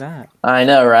sing that. I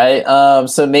know, right?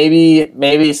 So maybe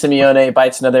Simeone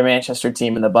bites another Manchester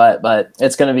team in the butt, but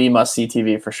it's going to be must-see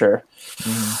TV for sure.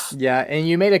 Yeah, and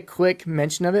you made a quick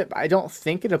mention of it, but I don't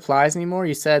think it applies anymore.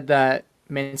 You said that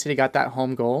Man City got that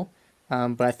home goal,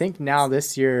 but I think now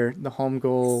this year the home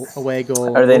goal, away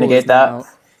goal, are they negate that?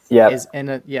 Is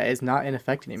not in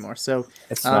effect anymore. So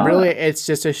really, it's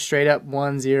just a straight up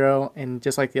 1-0, and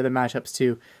just like the other matchups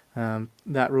too,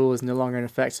 that rule is no longer in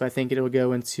effect. So I think it will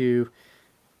go into,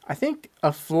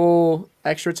 a full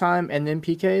extra time and then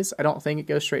PKs. I don't think it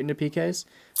goes straight into PKs.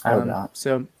 I would not.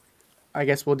 So I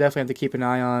guess we'll definitely have to keep an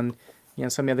eye on,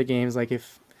 some of the other games. Like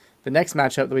if the next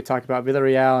matchup that we talked about,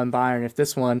 Villarreal and Bayern, if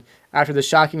this one, after the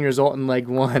shocking result in leg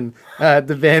one,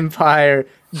 the Vampire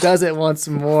does it once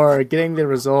more, getting the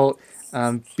result,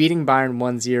 beating Bayern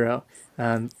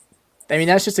 1-0.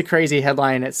 That's just a crazy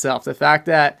headline in itself. The fact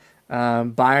that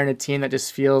Bayern, a team that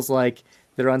just feels like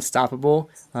they're unstoppable,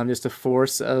 just a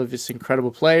force of just incredible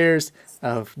players,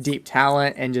 of deep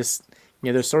talent, and just,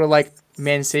 they're sort of like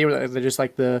Man City, where they're just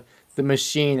like the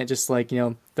machine that just like,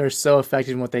 they're so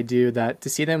effective in what they do, that to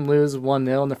see them lose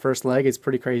 1-0 in the first leg is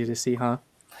pretty crazy to see, huh?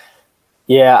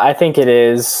 Yeah, I think it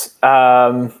is.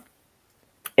 And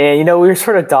we were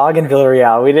sort of dogging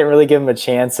Villarreal. We didn't really give them a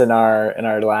chance in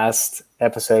our last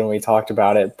episode when we talked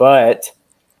about it, but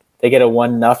they get a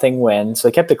 1-0 win. So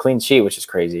they kept a clean sheet, which is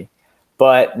crazy.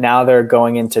 But now they're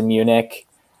going into Munich.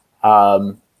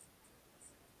 And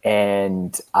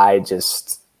I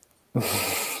just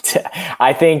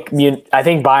I think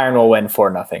Bayern will win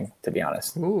 4-0, to be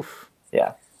honest. Oof.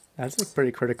 Yeah. That's a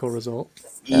pretty critical result.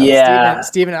 Yeah.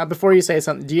 Steven, before you say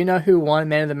something, do you know who won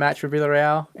man of the match for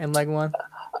Villarreal in leg one?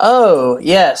 Oh,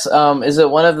 yes. Is it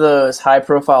one of those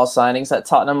high-profile signings that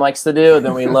Tottenham likes to do?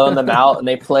 Then we loan them out, and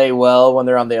they play well when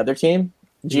they're on the other team?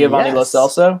 Giovanni Lo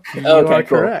Celso? You are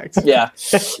correct. Yeah.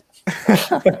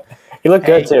 He looked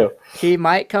good, too. He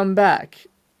might come back.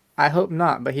 I hope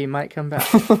not, but he might come back.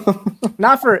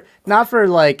 not for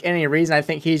like any reason. I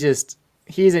think he's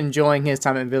enjoying his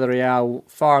time at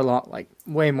Villarreal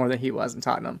way more than he was in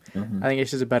Tottenham. I think it's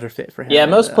just a better fit for him. Yeah,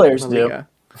 most players do.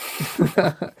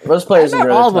 Most players enjoy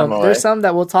all of their time them. away. There's some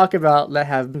that we'll talk about that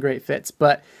have great fits,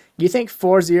 but you think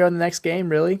 4-0 in the next game,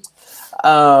 really?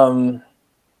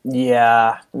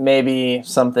 Yeah, maybe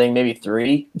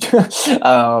 3.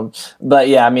 But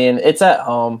yeah, it's at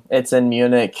home. It's in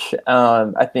Munich.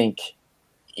 I think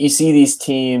you see these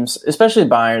teams, especially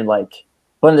Bayern, like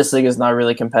Bundesliga is not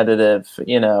really competitive,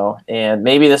 and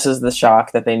maybe this is the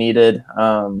shock that they needed.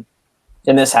 And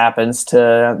this happens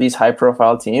to these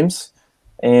high-profile teams.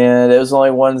 And it was only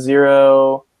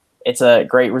 1-0. It's a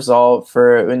great result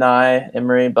for Unai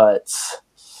Emery, but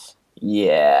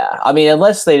yeah,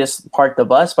 unless they just park the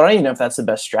bus, but I don't even know if that's the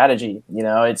best strategy.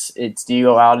 It's do you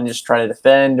go out and just try to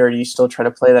defend, or do you still try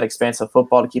to play that expansive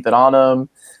football to keep it on them?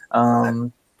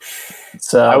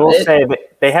 So I will say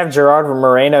that they have Gerard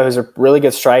Moreno, who's a really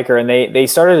good striker, and they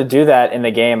started to do that in the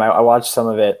game. I watched some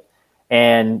of it,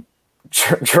 and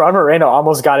Gerard Moreno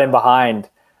almost got in behind.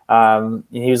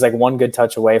 He was like one good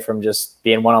touch away from just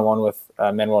being one-on-one with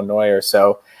Manuel Neuer.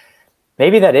 So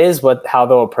maybe that is how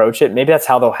they'll approach it. Maybe that's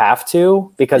how they'll have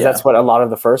to, because that's what a lot of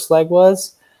the first leg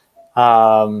was.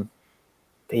 But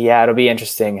yeah, it'll be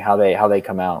interesting how they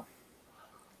come out.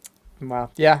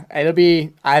 Wow. Yeah, it'll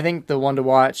be, I think, the one to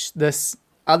watch. This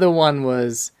other one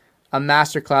was a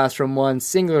masterclass from one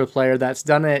singular player that's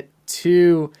done it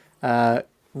 2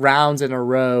 rounds in a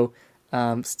row.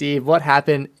 Steve, what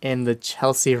happened in the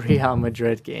Chelsea-Real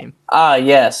Madrid game?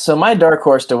 Yes. So my dark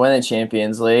horse to win the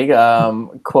Champions League,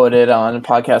 quoted on a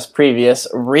podcast previous,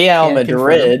 Real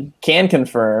Madrid can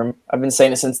confirm. I've been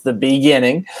saying it since the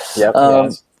beginning. Yep.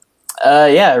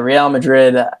 Real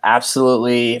Madrid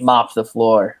absolutely mopped the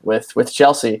floor with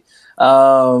Chelsea.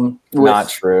 Not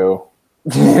true.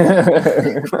 No,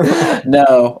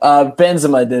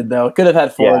 Benzema did though. Could have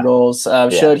had 4 goals.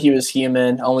 Showed he was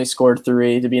human. Only scored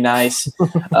 3 to be nice.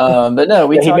 But no,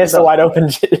 he missed a wide open,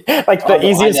 like the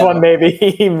easiest one. Maybe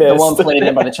he missed the one played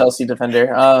in by the Chelsea defender.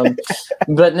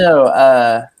 But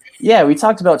no, we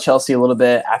talked about Chelsea a little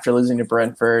bit after losing to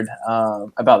Brentford.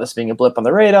 About this being a blip on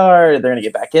the radar. They're going to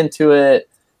get back into it.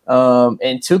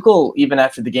 And Tuchel, even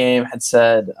after the game, had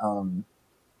said,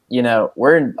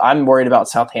 I'm worried about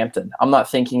Southampton. I'm not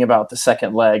thinking about the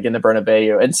second leg in the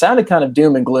Bernabeu. It sounded kind of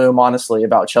doom and gloom, honestly,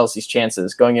 about Chelsea's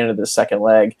chances going into the second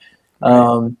leg.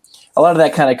 Right. A lot of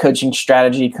that kind of coaching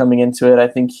strategy coming into it. I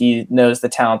think he knows the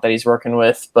talent that he's working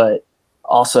with, but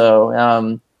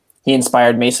also he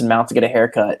inspired Mason Mount to get a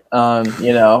haircut. But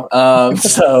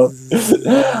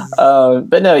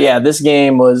no, yeah, this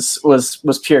game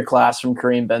was pure class from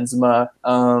Karim Benzema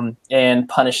and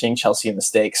punishing Chelsea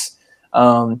mistakes.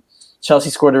 Chelsea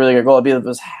scored a really good goal. I believe it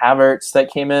was Havertz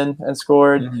that came in and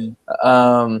scored.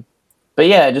 Mm-hmm. But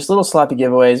yeah, just little sloppy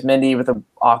giveaways. Mendy with an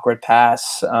awkward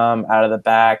pass out of the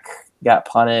back got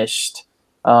punished.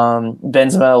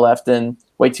 Benzema left in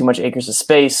way too much acres of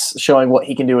space, showing what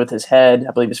he can do with his head.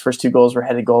 I believe his first 2 goals were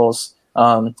headed goals.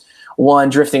 One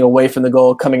drifting away from the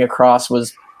goal, coming across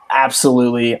was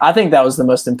absolutely. I think that was the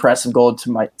most impressive goal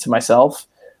to myself.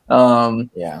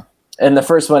 Yeah, and the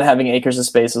first one having acres of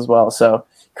space as well. So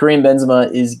Karim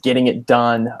Benzema is getting it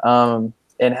done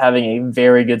and having a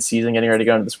very good season, getting ready to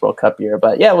go into this World Cup year.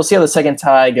 But yeah, we'll see how the second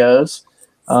tie goes.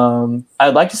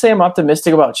 I'd like to say I'm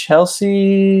optimistic about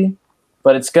Chelsea,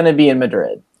 but it's going to be in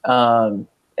Madrid. And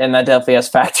that definitely has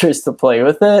factors to play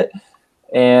with it.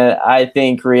 And I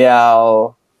think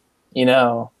Real,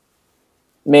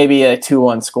 maybe a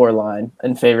 2-1 score line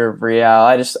in favor of Real.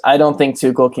 I don't think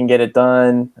Tuchel can get it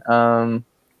done.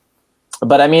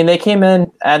 But I mean, they came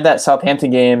in at that Southampton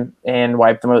game and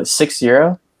wiped them out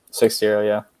 6-0. 6-0,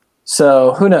 yeah.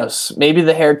 So who knows? Maybe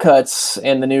the haircuts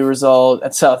and the new result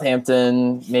at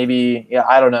Southampton. Maybe,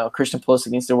 I don't know. Christian Pulisic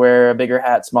needs to wear a bigger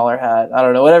hat, smaller hat. I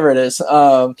don't know. Whatever it is.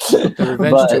 The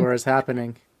revenge tour is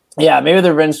happening. Yeah, maybe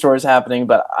the revenge tour is happening.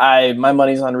 But my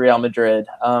money's on Real Madrid,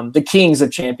 the kings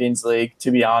of Champions League,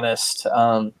 to be honest,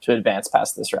 to advance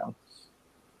past this round.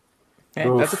 Hey,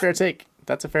 that's a fair take.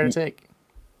 That's a fair take.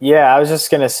 Yeah, I was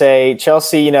just gonna say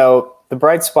Chelsea. The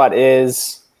bright spot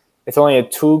is it's only a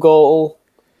two goal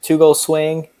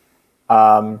swing,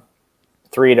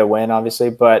 3 to win, obviously,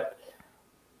 but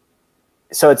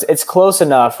so it's close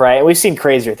enough, right? We've seen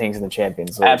crazier things in the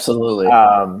Champions League. Absolutely.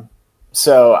 And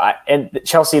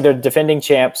Chelsea, they're defending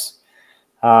champs.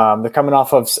 They're coming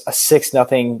off of a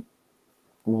 6-0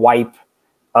 wipe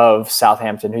of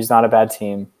Southampton, who's not a bad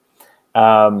team.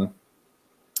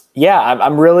 Yeah,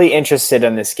 I'm really interested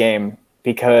in this game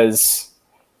because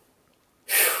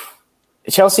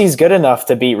Chelsea's good enough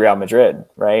to beat Real Madrid,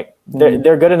 right?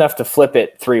 They're good enough to flip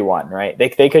it 3-1, right?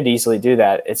 They could easily do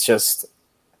that. It's just,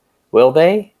 will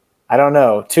they? I don't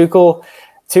know. Tuchel's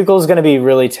going to be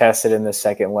really tested in the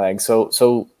second leg, so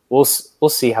we'll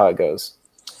see how it goes.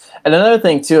 And another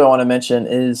thing too I want to mention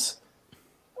is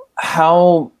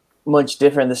how much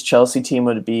different this Chelsea team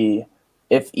would be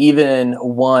if even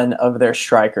one of their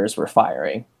strikers were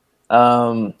firing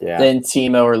than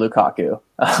Timo or Lukaku.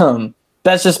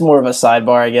 That's just more of a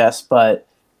sidebar, I guess, but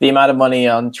the amount of money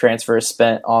on transfers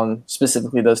spent on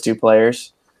specifically those 2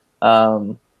 players.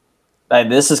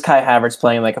 This is Kai Havertz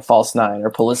playing like a false 9 or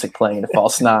Pulisic playing a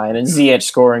false 9 and Ziyech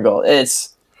scoring goal.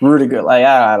 It's Rudiger.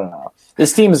 I don't know.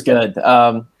 This team is good.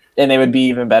 And they would be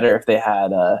even better if they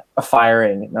had a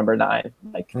firing number 9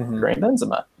 like Karim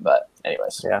Benzema. But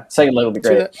anyways, yeah, second leg will be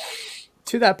great.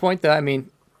 To that point, though, I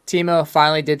mean, Timo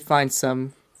finally did find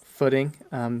some footing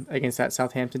against that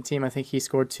Southampton team. I think he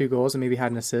scored 2 goals and maybe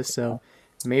had an assist. So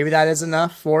maybe that is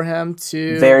enough for him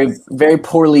to very, very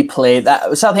poorly played.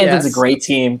 Southampton's a great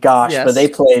team, but they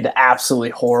played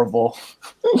absolutely horrible.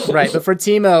 Right, but for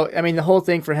Timo, I mean, the whole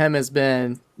thing for him has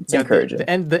been encouraging.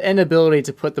 The inability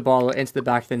to put the ball into the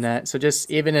back of the net. So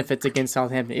just even if it's against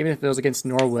Southampton, even if it was against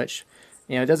Norwich,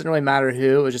 it doesn't really matter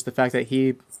who. It was just the fact that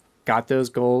he got those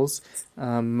goals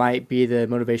might be the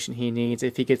motivation he needs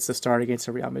if he gets to start against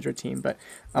a Real Madrid team. But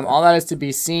all that is to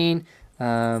be seen.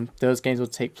 Those games will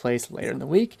take place later in the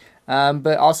week.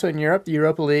 But also in Europe, the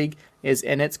Europa League is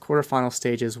in its quarterfinal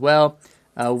stage as well.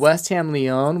 West Ham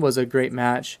Lyon was a great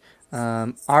match.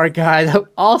 Our guy,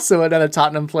 also another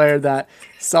Tottenham player that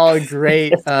saw a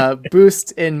great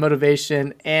boost in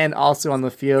motivation and also on the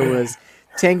field, was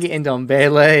Tanguy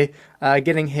Ndombele,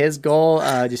 getting his goal,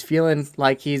 just feeling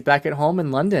like he's back at home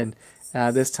in London,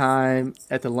 this time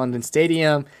at the London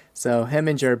Stadium. So him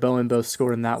and Jared Bowen both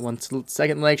scored in that one. So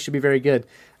second leg should be very good.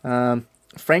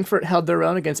 Frankfurt held their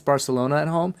own against Barcelona at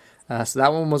home. So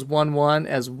that one was 1-1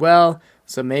 as well.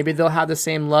 So maybe they'll have the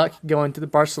same luck going to the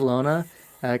Barcelona.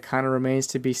 Kind of remains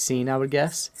to be seen, I would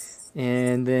guess.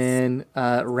 And then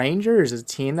Rangers is a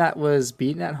team that was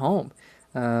beaten at home.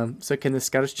 So can the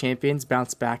Scottish champions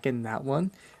bounce back in that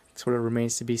one? Sort of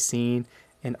remains to be seen.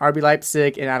 And RB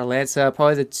Leipzig and Atalanta,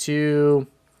 probably the 2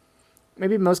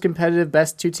 maybe most competitive,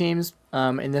 best 2 teams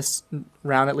in this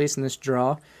round, at least in this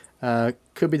draw.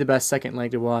 Could be the best second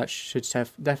leg to watch. Should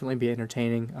definitely be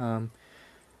entertaining.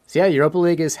 So yeah, Europa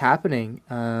League is happening,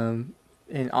 and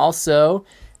also,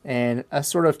 and a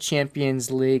sort of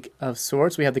Champions League of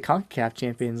sorts. We have the CONCACAF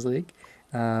Champions League,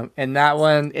 and that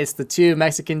one it's the two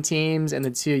Mexican teams and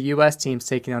the two U.S. teams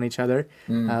taking on each other.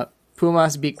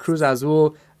 Pumas beat Cruz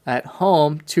Azul at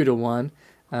home 2-1.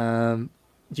 Do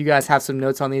you guys have some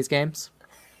notes on these games?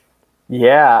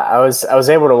 Yeah, I was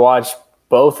able to watch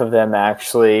both of them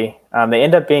actually. They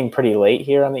end up being pretty late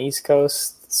here on the East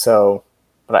Coast, so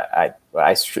but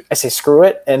I say screw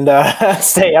it and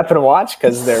stay up and watch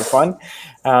because they're fun.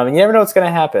 And you never know what's going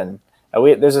to happen.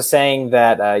 There's a saying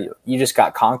that you just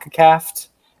got CONCACAF'd,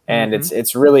 and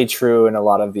it's really true in a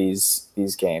lot of these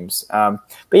games. But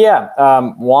yeah,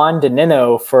 Juan De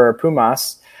Nino for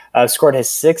Pumas scored his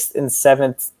 6th and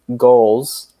 7th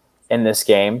goals in this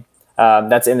game.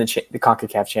 That's in the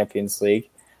CONCACAF Champions League.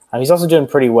 He's also doing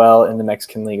pretty well in the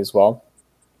Mexican League as well.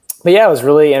 But yeah, it was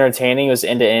really entertaining. It was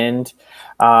end to end,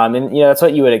 and that's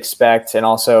what you would expect, and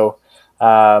also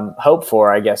hope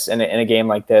for, I guess, in a game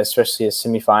like this, especially a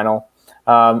semifinal.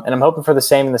 And I'm hoping for the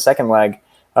same in the second leg.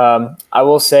 I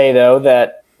will say though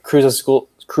that Cruz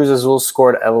Azul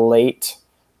scored a late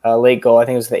goal. I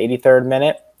think it was the 83rd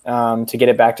minute to get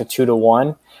it back to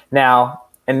 2-1. Now,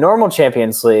 in normal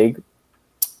Champions League,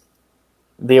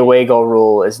 the away goal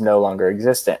rule is no longer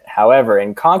existent. However,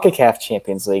 in CONCACAF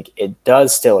Champions League, it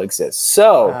does still exist.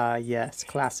 So, yes,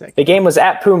 classic. The game was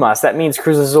at Pumas. That means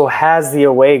Cruz Azul has the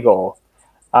away goal.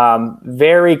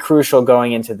 Very crucial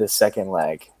going into this second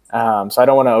leg. So I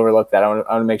don't want to overlook that. I want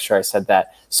to make sure I said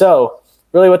that. So,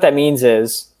 really what that means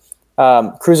is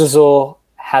Cruz Azul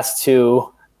has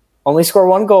to only score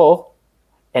one goal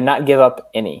and not give up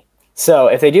any. So,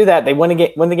 if they do that, they win the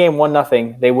game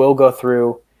 1-0. They will go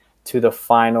through to the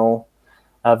final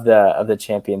of the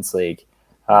Champions League.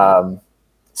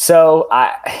 So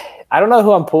I don't know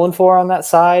who I'm pulling for on that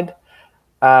side.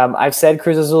 I've said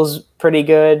Cruz Azul's pretty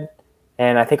good,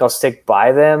 and I think I'll stick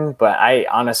by them. But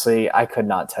I could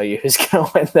not tell you who's going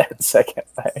to win that second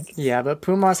leg. Yeah, but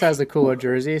Pumas has the cooler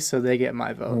jersey, so they get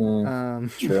my vote.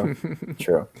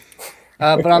 True.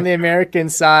 But on the American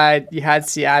side, you had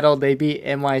Seattle. They beat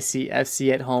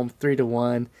NYCFC at home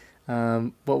 3-1.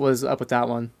 What was up with that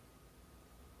one?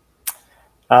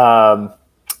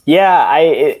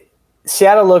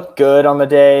 Seattle looked good on the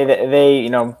day.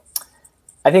 They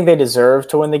I think they deserved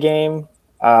to win the game.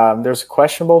 There's a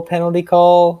questionable penalty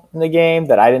call in the game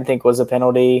that I didn't think was a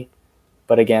penalty,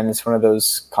 but again, it's one of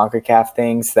those CONCACAF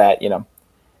things that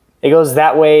it goes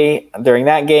that way during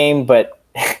that game, but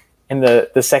in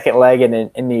the second leg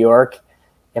in New York,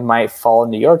 it might fall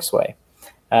New York's way.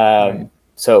 Right.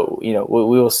 So we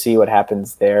will see what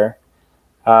happens there.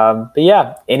 But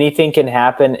yeah, anything can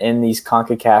happen in these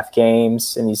CONCACAF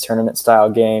games, in these tournament-style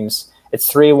games.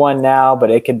 It's 3-1 now, but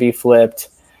it could be flipped.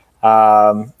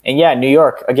 And yeah, New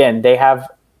York, again, they have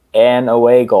an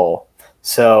away goal.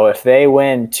 So if they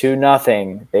win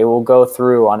 2-0, they will go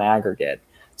through on aggregate.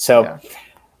 So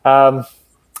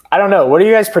I don't know. What are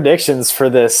you guys' predictions for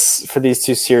these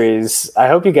two series? I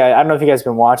hope you guys – I don't know if you guys have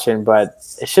been watching, but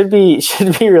it should be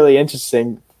really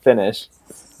interesting finish.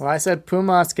 Well, I said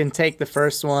Pumas can take the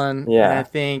first one. Yeah. And I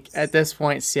think at this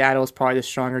point, Seattle is probably the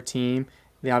stronger team.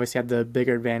 They obviously have the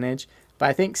bigger advantage. But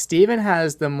I think Steven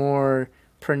has the more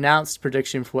pronounced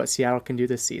prediction for what Seattle can do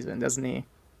this season, doesn't he?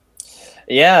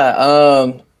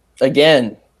 Yeah.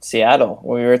 Again, Seattle.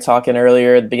 We were talking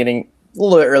earlier at the beginning, a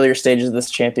little bit earlier stages of this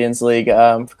Champions League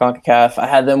for CONCACAF. I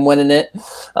had them winning it.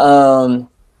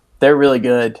 They're really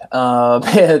good.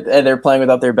 And they're playing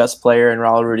without their best player in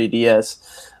Raul Rudy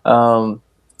Diaz.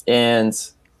 And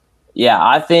yeah,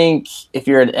 I think if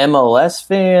you're an MLS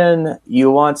fan,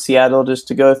 you want Seattle just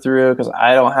to go through because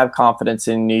I don't have confidence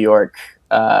in New York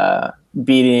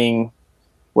beating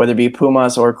whether it be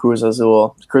Pumas or Cruz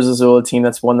Azul. Cruz Azul, a team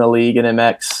that's won the league in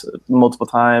MX multiple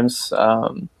times.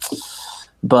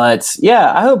 But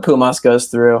yeah, I hope Pumas goes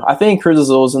through. I think Cruz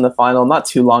Azul was in the final not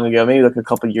too long ago, maybe like a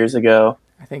couple years ago.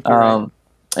 I think you're right.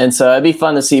 And so it'd be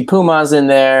fun to see Pumas in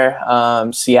there.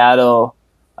 Seattle,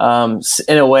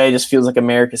 in a way, just feels like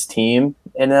America's team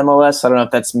in MLS. I don't know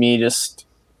if that's me just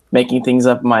making things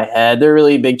up in my head. They're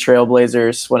really big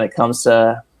trailblazers when it comes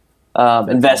to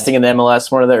investing in the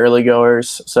MLS, one of the early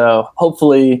goers. So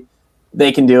hopefully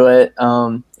they can do it.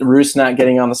 Roos not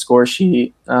getting on the score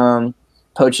sheet,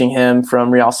 poaching him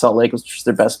from Real Salt Lake, which was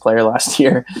their best player last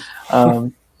year.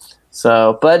 But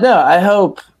no, I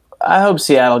hope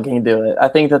Seattle can do it. I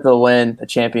think that they'll win the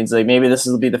Champions League. Maybe this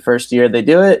will be the first year they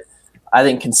do it. I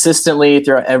think consistently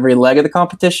throughout every leg of the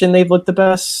competition, they've looked the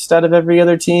best out of every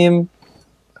other team.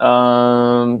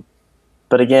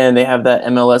 but again, they have that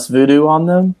MLS voodoo on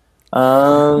them.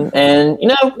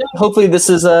 And hopefully this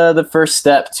is the first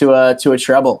step to a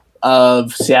treble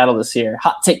of Seattle this year.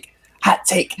 Hot take.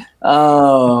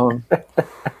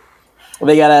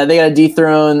 They gotta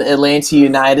dethrone Atlanta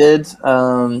United,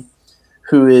 who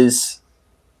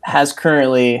has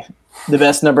currently the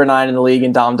best number 9 in the league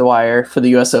in Dom Dwyer for the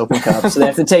U.S. Open Cup. So they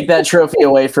have to take that trophy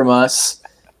away from us.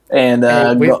 And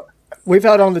we've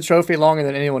held on the trophy longer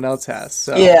than anyone else has.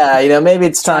 So yeah, maybe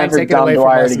it's time for Dom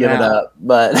Dwyer to give it up.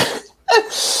 But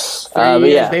 3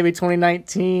 years, maybe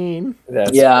 2019.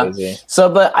 That's crazy. So,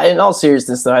 but in all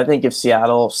seriousness, though, I think if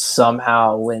Seattle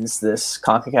somehow wins this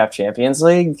CONCACAF Champions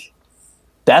League,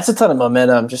 that's a ton of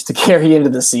momentum just to carry into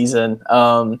the season.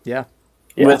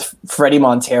 With Freddie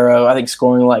Montero, I think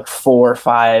scoring like 4 or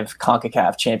 5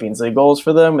 CONCACAF Champions League goals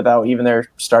for them without even their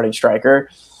starting striker.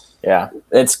 Yeah,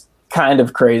 it's kind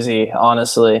of crazy,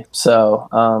 honestly.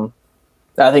 So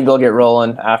I think they'll get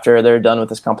rolling after they're done with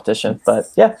this competition. But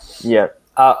yeah.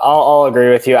 I'll agree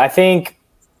with you. I think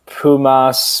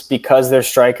Pumas, because their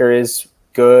striker is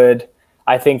good,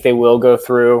 I think they will go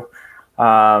through.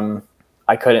 I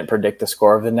couldn't predict the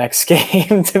score of the next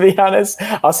game, to be honest.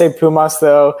 I'll say Pumas,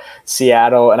 though,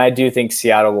 Seattle, and I do think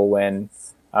Seattle will win.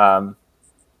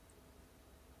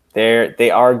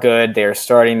 They are good. They're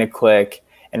starting to click.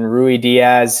 And Rui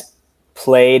Diaz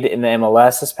played in the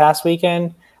MLS this past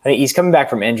weekend. I think he's coming back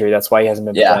from injury. That's why he hasn't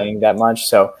been playing that much.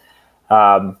 So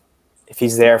if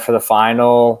he's there for the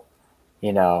final,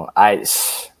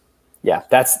 that's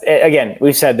again,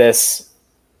 we've said this,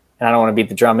 and I don't want to beat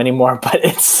the drum anymore, but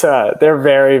it's they're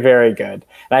very, very good.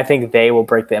 And I think they will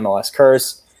break the MLS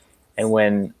curse and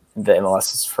win the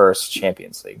MLS's first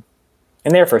Champions League.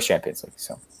 And their first Champions League.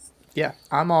 So yeah,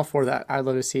 I'm all for that. I'd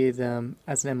love to see them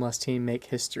as an MLS team make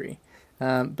history.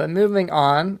 But moving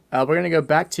on, we're going to go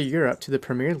back to Europe, to the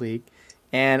Premier League.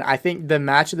 And I think the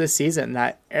match of the season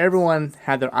that everyone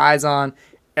had their eyes on,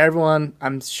 everyone,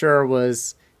 I'm sure,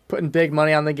 was putting big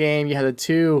money on the game. You had the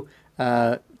two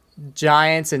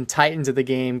giants and titans of the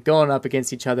game going up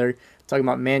against each other, talking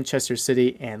about Manchester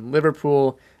City and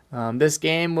Liverpool. This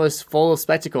game was full of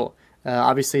spectacle.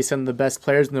 Obviously, some of the best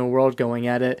players in the world going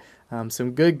at it.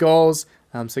 Some good goals,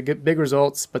 some good big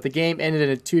results, but the game ended in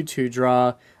a 2-2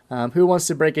 draw. Who wants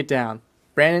to break it down?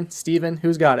 Brandon, Steven,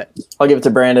 who's got it? I'll give it to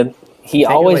Brandon. He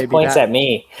always points at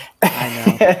me. I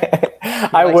know.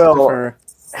 I will.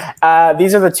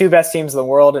 These are the two best teams in the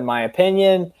world, in my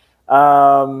opinion,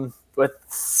 with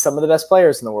some of the best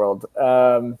players in the world.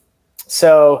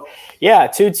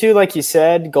 2-2, like you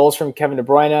said, goals from Kevin De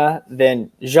Bruyne.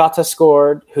 Then Jota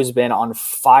scored, who's been on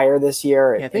fire this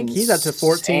year. Yeah, I think he's up to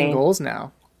 14 goals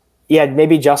now. Yeah,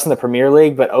 maybe just in the Premier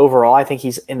League, but overall, I think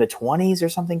he's in the 20s or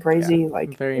something crazy. Yeah,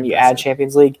 like very when you impressive. add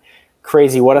Champions League,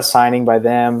 crazy. What a signing by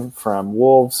them from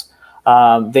Wolves.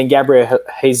 Then Gabriel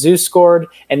Jesus scored,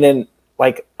 and then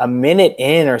like a minute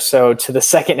in or so to the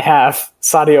second half,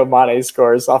 Sadio Mane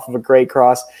scores off of a great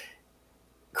cross.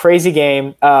 Crazy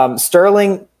game.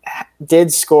 Sterling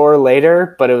did score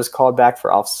later, but it was called back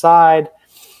for offside.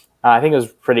 I think it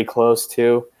was pretty close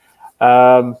too.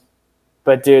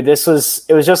 But dude, it was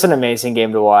just an amazing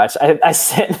game to watch. I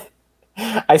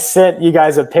sent you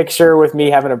guys a picture with me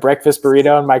having a breakfast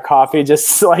burrito and my coffee,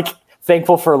 just like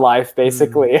thankful for life,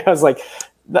 basically. I was like,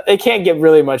 it can't get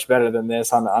really much better than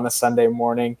this on a Sunday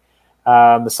morning.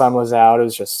 The sun was out. It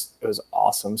was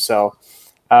awesome. So,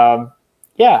 the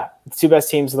two best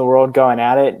teams in the world going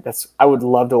at it. I would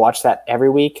love to watch that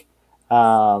every week.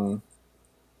 But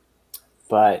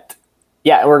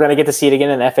yeah, we're going to get to see it again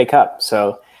in the FA Cup.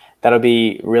 So that'll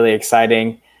be really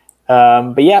exciting.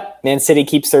 But yeah, Man City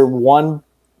keeps their 1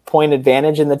 point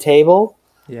advantage in the table.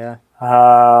 Yeah.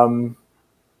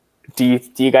 Do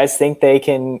you guys think they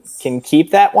can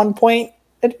keep that 1 point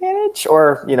advantage,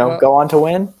 or go on to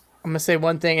win? I'm gonna say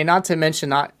one thing, and not to mention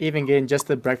not even getting just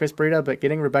the breakfast burrito, but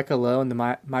getting Rebecca Lowe in the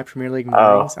My Premier League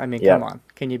mornings. I mean, come on,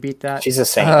 can you beat that? She's a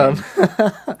saint.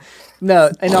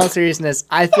 No, in all seriousness,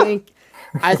 I think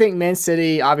Man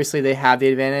City, obviously they have the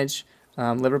advantage.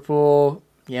 Liverpool,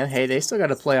 hey, they still got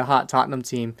to play a hot Tottenham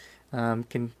team.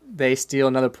 Can they steal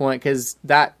another point? Because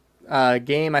that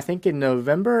game, I think in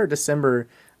November or December,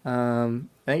 I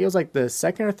think it was like the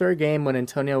second or third game when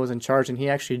Antonio was in charge, and he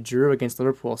actually drew against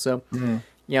Liverpool. So,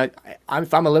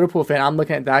 if I'm a Liverpool fan, I'm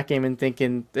looking at that game and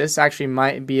thinking this actually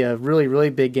might be a really, really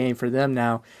big game for them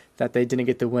now that they didn't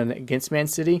get the win against Man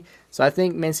City. So I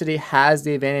think Man City has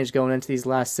the advantage going into these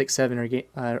last 6, 7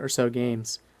 or so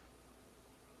games.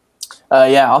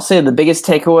 I'll say the biggest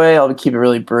takeaway, I'll keep it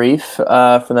really brief,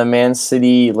 for the Man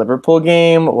City-Liverpool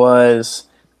game was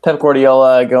Pep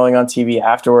Guardiola going on TV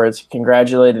afterwards,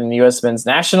 congratulating the U.S. men's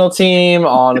national team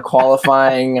on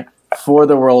qualifying for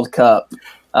the World Cup.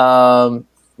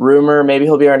 Rumor, maybe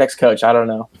he'll be our next coach. I don't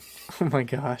know. Oh my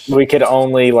gosh. We could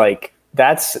only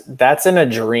that's in a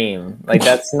dream.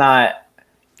 That's not.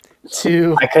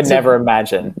 I could never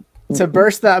imagine. To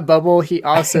burst that bubble, he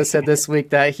also said this week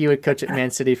that he would coach at Man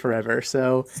City forever.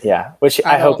 So yeah, which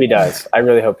I hope he does. I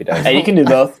really hope he does. Hey, you can do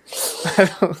both.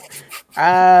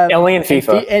 Only in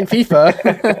FIFA. In FIFA.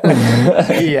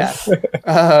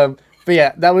 Yeah. But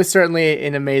yeah, that was certainly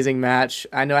an amazing match.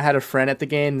 I know I had a friend at the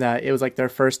game that it was like their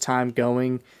first time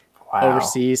going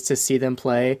overseas to see them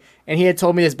play. And he had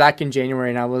told me this back in January,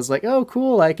 and I was like, oh,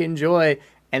 cool, enjoy.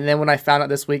 And then when I found out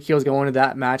this week he was going to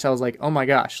that match, I was like, oh my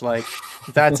gosh,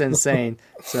 that's insane.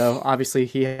 So obviously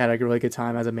he had a really good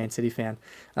time as a Man City fan.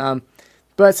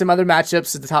 But some other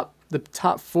matchups at the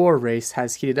top 4 race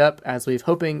has heated up as we've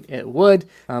hoping it would.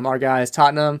 Our guys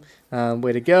Tottenham,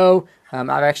 way to go. I've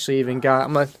actually even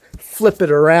I'm going to flip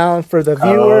it around for the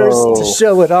viewers to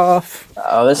show it off.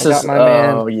 Oh, this is my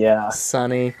man,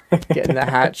 Sonny, getting the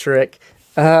hat trick.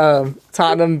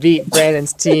 Tottenham beat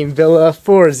Brandon's team, Villa,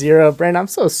 4-0. Brandon, I'm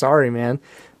so sorry, man.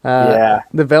 The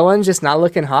villain just not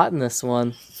looking hot in this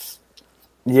one.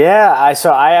 Yeah,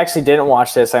 I actually didn't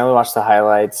watch this. I only watched the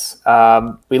highlights.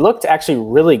 We looked actually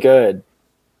really good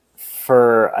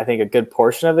for, I think, a good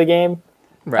portion of the game.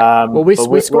 Right. Well, we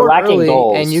scored early,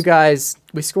 goals. and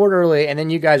we scored early, and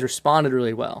then you guys responded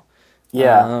really well.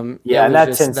 Yeah, and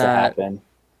that tends to happen.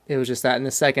 It was just that in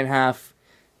the second half,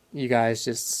 you guys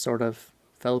just sort of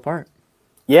fell apart.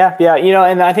 Yeah,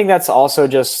 and I think that's also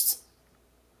just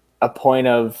a point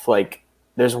of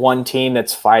there's one team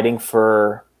that's fighting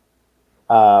for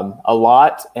a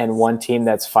lot and one team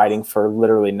that's fighting for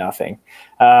literally nothing.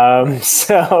 But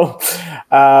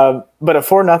a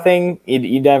 4-0,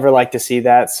 you never like to see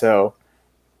that. So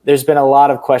there's been a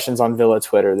lot of questions on Villa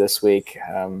Twitter this week.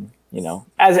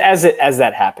 As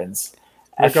that happens.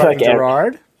 Regarding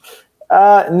Gerrard?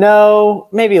 No,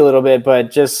 maybe a little bit,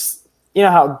 but just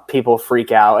how people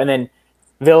freak out, and then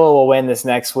Villa will win this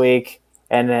next week,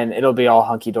 and then it'll be all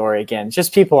hunky dory again.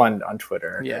 Just people on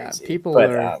Twitter. Crazy. People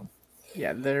are.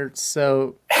 They're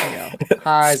so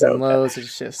highs so and lows. Bad.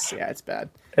 It's just it's bad.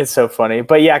 It's so funny,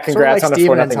 but congrats on a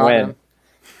 4-0 win.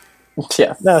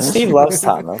 Yeah, no, Steve loves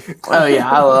Tottenham. Oh yeah,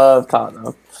 I love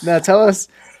Tottenham. Now tell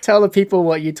the people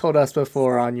what you told us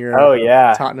before on your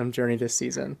Tottenham journey this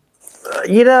season.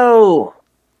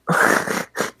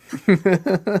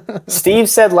 Steve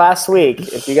said last week,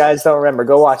 if you guys don't remember,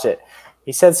 go watch it.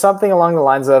 He said something along the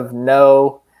lines of,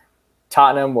 no,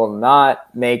 Tottenham will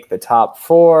not make the top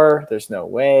 4. There's no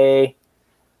way.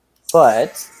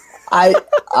 But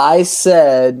I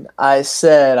said I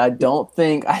said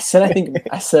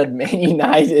Man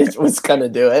United was gonna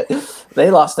do it. They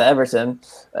lost to Everton,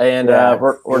 and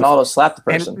Ronaldo slapped the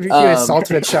person. And you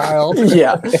assaulted a child.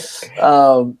 Yeah,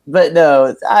 but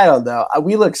no, I don't know.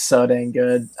 We look so dang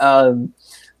good.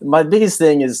 My biggest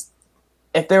thing is,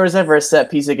 if there was ever a set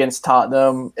piece against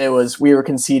Tottenham, it was we were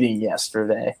conceding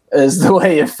yesterday, is the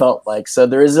way it felt like. So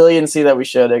the resiliency that we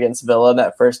showed against Villa in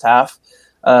that first half,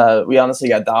 we honestly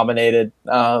got dominated,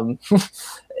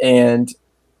 and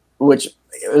which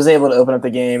was able to open up the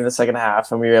game in the second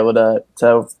half, and we were able to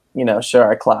show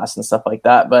our class and stuff like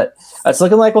that. But it's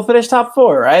looking like we'll finish top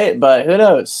 4, right? But who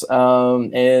knows?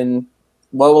 And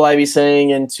what will I be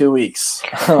saying in 2 weeks?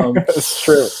 That's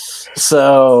true.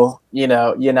 So,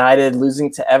 United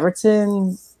losing to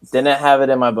Everton, didn't have it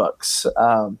in my books.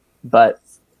 But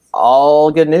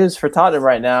all good news for Tottenham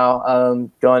right now.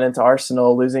 Going into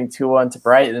Arsenal, losing 2-1 to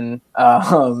Brighton.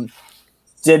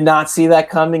 Did not see that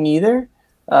coming either.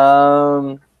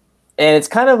 And it's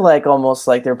kind of almost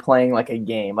like they're playing like a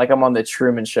game. Like I'm on the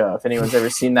Truman Show, if anyone's ever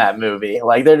seen that movie.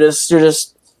 Like they're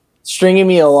just stringing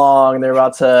me along. They're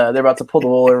about to pull the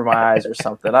wool over my eyes or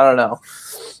something. I don't know.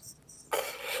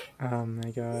 Oh my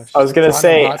gosh! I was gonna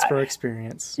say Hotspur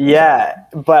experience. Yeah,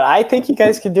 but I think you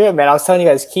guys can do it, man. I was telling you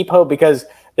guys, keep hope, because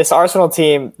this Arsenal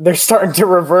team, they're starting to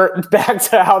revert back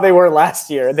to how they were last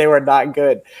year. They were not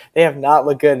good. They have not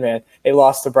looked good, man. They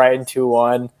lost to Brighton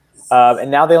 2-1,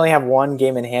 and now they only have one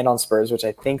game in hand on Spurs, which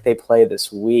I think they play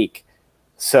this week.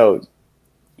 So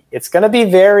it's going to be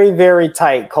very, very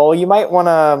tight. Cole, you might want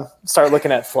to start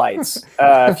looking at flights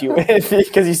because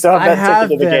you still have that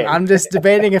ticket to the game. I'm just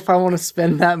debating if I want to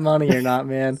spend that money or not,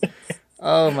 man.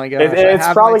 Oh my gosh. It's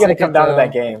probably going to come down to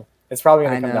that game. It's probably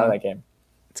going to come down to that game.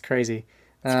 It's crazy.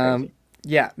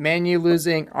 Yeah, Man U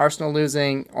losing, Arsenal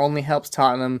losing only helps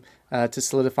Tottenham to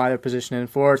solidify their position in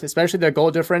fourth, especially their goal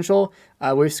differential.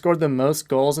 We've scored the most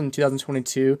goals in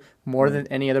 2022, more than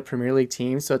any other Premier League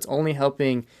team, so it's only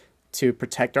helping to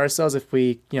protect ourselves. If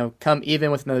we, come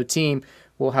even with another team,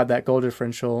 we'll have that goal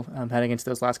differential heading into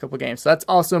those last couple of games. So that's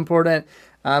also important.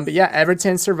 But yeah,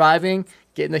 Everton surviving,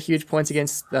 getting the huge points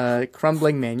against the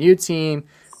crumbling Man U team.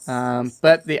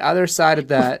 But the other side of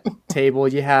that table,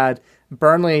 you had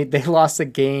Burnley. They lost a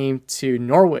game to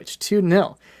Norwich,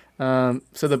 2-0.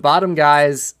 So the bottom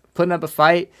guys putting up a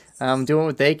fight, doing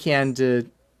what they can to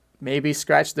maybe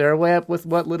scratch their way up with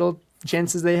what little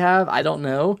chances they have. I don't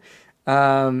know.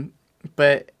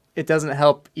 But it doesn't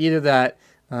help either that,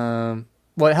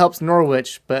 it helps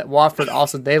Norwich, but Watford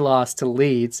also, they lost to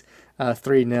Leeds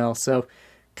 3-0. So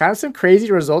kind of some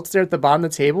crazy results there at the bottom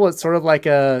of the table. It's sort of like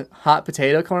a hot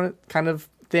potato kind of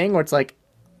thing where it's like,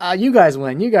 you guys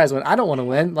win. I don't want to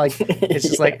win. Like, it's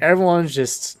just like everyone's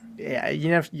just,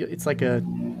 it's like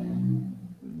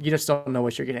you just don't know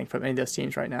what you're getting from any of those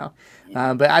teams right now.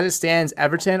 But as it stands,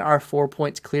 Everton are 4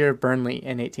 points clear of Burnley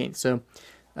in 18th. So,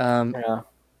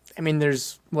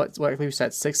 there's what we've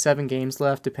said, 6-7 games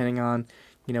left, depending on,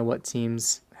 what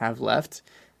teams have left.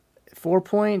 4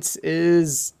 points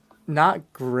is not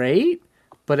great,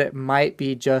 but it might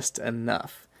be just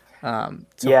enough to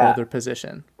hold their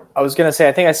position. I was going to say,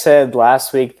 I think I said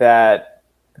last week that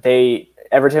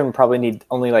Everton would probably need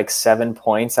only like 7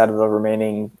 points out of the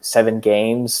remaining 7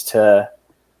 games to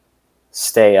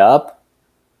stay up.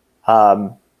 I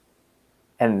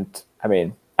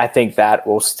think that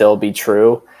will still be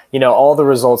true. All the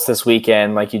results this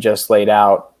weekend, like you just laid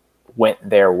out, went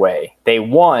their way. They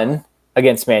won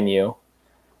against Man U.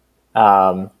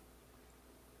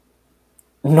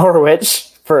 Norwich,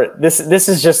 for this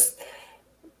is just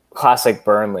classic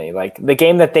Burnley, like the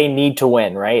game that they need to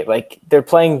win, right? Like they're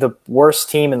playing the worst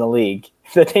team in the league.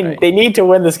 They need to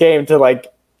win this game to like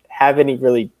have any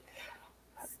really.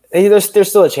 There's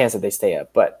still a chance that they stay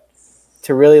up, but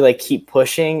to really like keep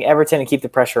pushing Everton and keep the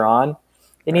pressure on,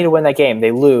 they need to win that game.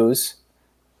 They lose.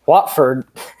 Watford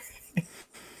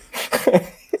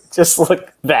just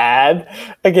look bad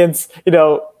against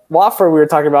Watford. We were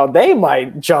talking about they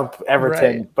might jump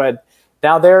Everton, but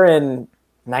now they're in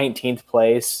 19th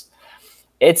place.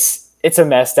 It's a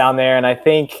mess down there, and I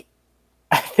think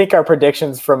our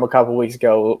predictions from a couple weeks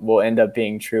ago will end up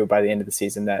being true by the end of the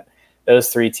season, that those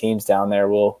 3 teams down there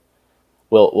will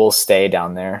stay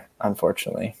down there,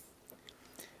 unfortunately.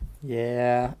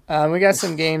 Yeah, we got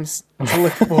some games to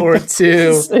look forward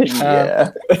to.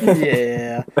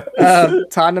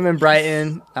 Tottenham and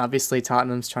Brighton. Obviously,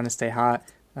 Tottenham's trying to stay hot.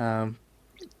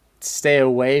 Stay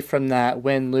away from that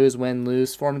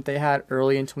win-lose form that they had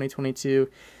early in 2022.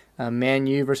 Man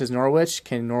U versus Norwich.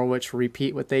 Can Norwich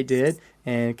repeat what they did?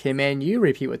 And can Man U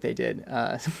repeat what they did?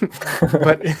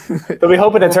 But they'll be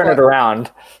hoping to turn it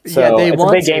around. So they it's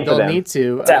want a big to. game for They'll them. need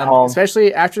to. It's at home.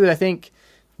 Especially after, I think,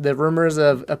 the rumors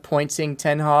of appointing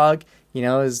Ten Hag.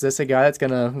 Is this a guy that's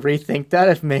going to rethink that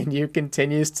if Man U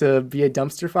continues to be a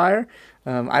dumpster fire?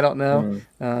 I don't know.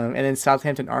 And then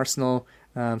Southampton, Arsenal.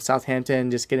 Southampton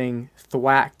just getting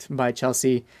thwacked by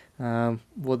Chelsea.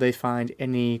 Will they find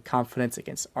any confidence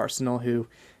against Arsenal, who,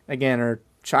 again, are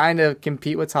trying to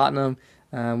compete with Tottenham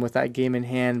with that game in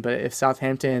hand? But if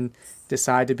Southampton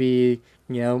decide to be,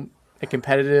 a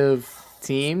competitive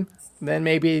team, then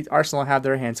maybe Arsenal have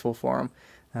their hands full for them.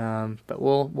 But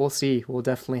we'll see. We'll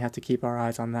definitely have to keep our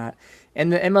eyes on that.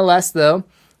 And the MLS, though,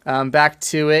 back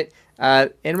to it.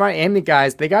 In Miami,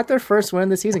 guys, they got their first win of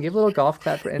the season. Give a little golf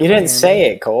clap for Inter You didn't Miami.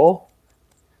 say it, Cole.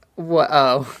 What?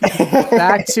 Oh,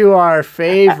 back to our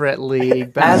favorite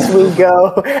league. As we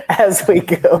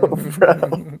go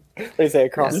from, they say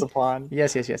across the pond.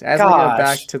 Yes. As we go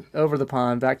back to over the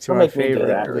pond, back to our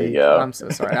favorite league. I'm so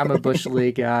sorry. I'm a Bush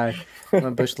League guy. I'm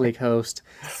a Bush League host.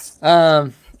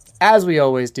 As we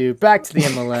always do, back to the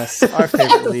MLS, our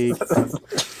favorite league.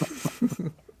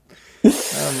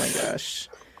 Oh my gosh.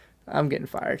 I'm getting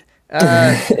fired.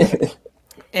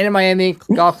 In Miami,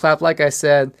 golf clap, like I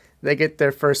said, they get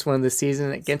their first win of the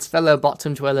season against fellow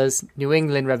bottom dwellers, New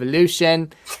England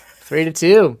Revolution,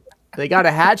 3-2. They got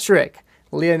a hat trick.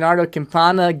 Leonardo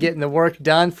Campana getting the work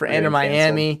done for Inter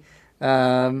Miami.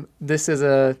 This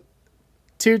is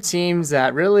two teams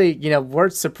that really, we're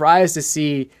surprised to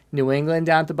see New England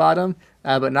down at the bottom,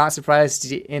 but not surprised to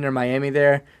see Inter Miami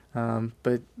there.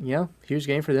 But, huge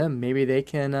game for them. Maybe they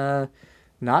can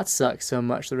not suck so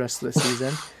much the rest of the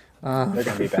season. They're going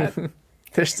to be bad.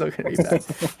 They're still going to be bad,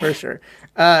 for sure.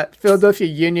 Philadelphia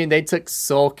Union, they took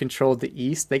sole control of the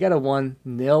East. They got a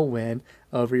 1-0 win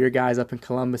over your guys up in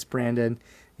Columbus, Brandon.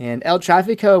 And El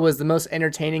Tráfico was the most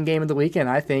entertaining game of the weekend,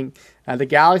 I think. The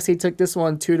Galaxy took this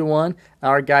one 2-1.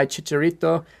 Our guy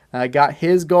Chicharito got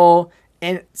his goal.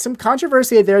 And some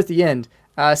controversy there at the end.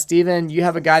 Steven, you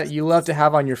have a guy that you love to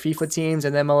have on your FIFA teams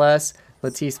and MLS,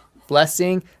 Latifi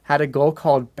Blessing had a goal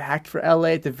called back for LA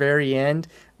at the very end.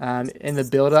 In the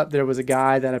build-up, there was a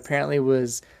guy that apparently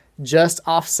was just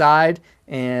offside,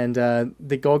 and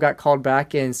the goal got called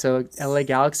back in. So LA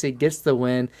Galaxy gets the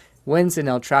win, wins in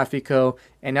El Tráfico,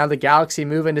 and now the Galaxy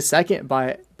move into second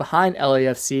behind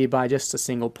LAFC by just a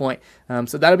single point.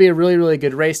 So that'll be a really, really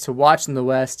good race to watch in the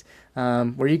West.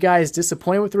 Were you guys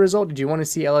disappointed with the result? Did you want to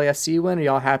see LAFC win, or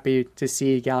y'all happy to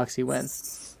see Galaxy win?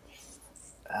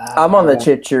 I'm on the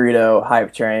Chicharito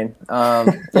hype train.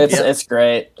 It's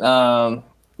great.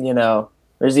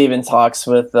 There's even talks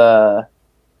with the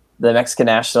Mexican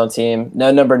national team. No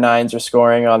number 9s are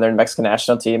scoring on their Mexican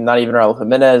national team. Not even Raul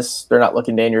Jimenez. They're not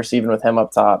looking dangerous even with him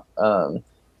up top.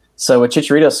 So with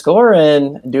Chicharito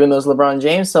scoring, doing those LeBron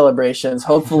James celebrations,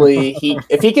 hopefully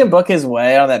if he can book his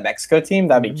way on that Mexico team,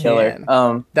 that'd be killer.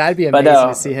 That'd be amazing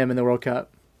to see him in the World Cup.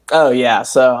 Oh yeah.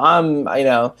 So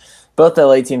both the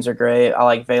LA teams are great. I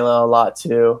like Vela a lot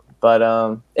too.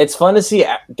 But it's fun to see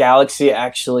Galaxy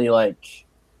actually like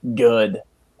good.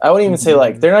 I wouldn't even say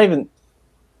like they're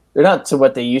not to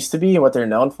what they used to be and what they're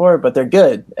known for, but they're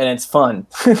good and it's fun.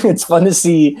 It's fun to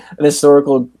see an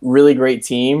historical, really great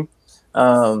team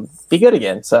be good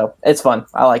again. So it's fun.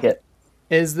 I like it.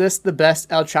 Is this the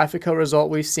best El Tráfico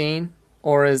result we've seen,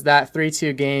 or is that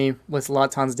 3-2 game with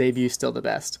Zlatan's debut still the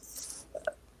best?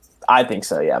 I think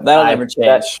so, yeah. That'll never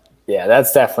change.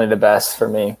 That's definitely the best for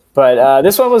me. But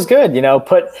this one was good.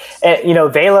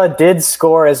 Vela did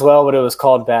score as well, but it was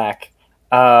called back.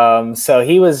 So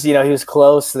he was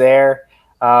close there.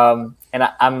 And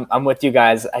I'm with you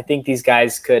guys. I think these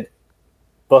guys could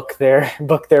book their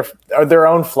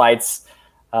own flights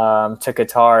to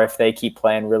Qatar if they keep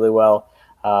playing really well.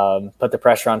 Put the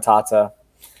pressure on Tata.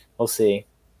 We'll see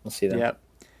them. Yep.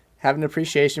 Have an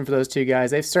appreciation for those two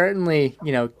guys. They've certainly,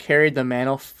 carried the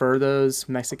mantle for those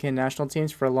Mexican national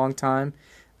teams for a long time.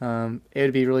 It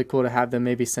would be really cool to have them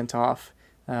maybe sent off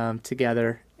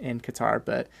together in Qatar.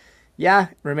 But yeah,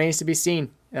 remains to be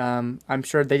seen. I'm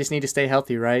sure they just need to stay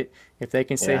healthy, right? If they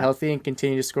can stay healthy and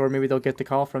continue to score, maybe they'll get the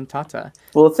call from Tata.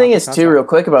 Well, the thing is, too, real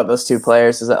quick about those two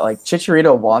players is that, like,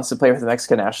 Chicharito wants to play for the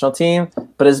Mexican national team,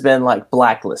 but has been, like,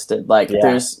 blacklisted. Like,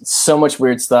 there's so much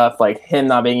weird stuff, like him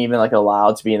not being even, like,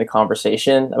 allowed to be in the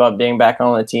conversation about being back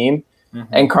on the team.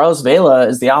 Mm-hmm. And Carlos Vela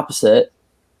is the opposite,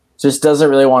 just doesn't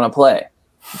really want to play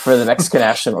for the Mexican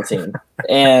national team.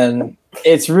 And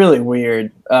it's really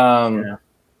weird.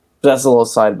 That's a little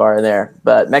sidebar there.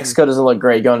 But Mexico doesn't look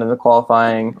great going into the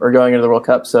qualifying or going into the World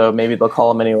Cup, so maybe they'll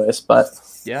call them anyways. But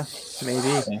yeah,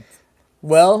 maybe.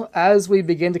 Well, as we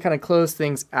begin to kind of close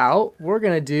things out, we're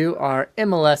going to do our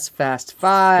MLS Fast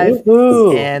 5.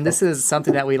 Woo-hoo. And this is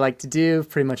something that we like to do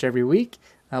pretty much every week.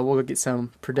 We'll get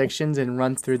some predictions and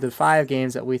run through the 5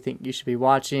 games that we think you should be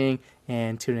watching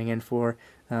and tuning in for.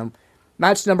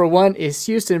 Match number 1 is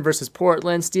Houston versus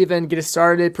Portland. Steven, get us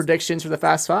started. Predictions for the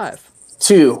Fast 5.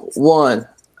 2-1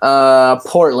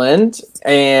 Portland,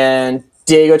 and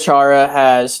Diego Chara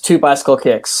has 2 bicycle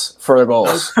kicks for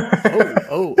goals.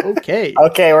 Okay.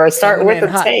 Okay, we're starting with the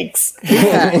takes.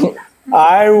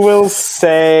 I will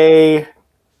say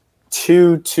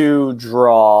 2-2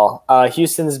 draw.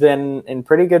 Houston's been in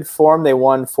pretty good form. They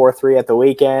won 4-3 at the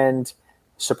weekend,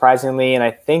 surprisingly, and I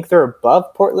think they're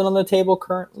above Portland on the table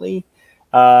currently.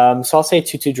 So I'll say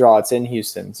 2-2 draw. It's in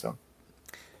Houston, so.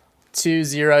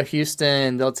 2-0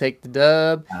 Houston. They'll take the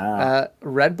dub.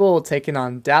 Red Bull taking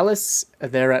on Dallas.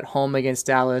 They're at home against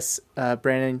Dallas.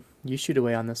 Brandon, you shoot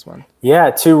away on this one.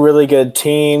 Yeah, 2 really good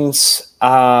teams.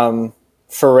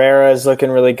 Ferreira is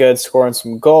looking really good, scoring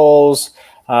some goals.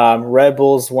 Red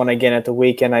Bulls won again at the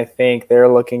weekend, I think.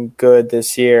 They're looking good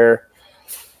this year.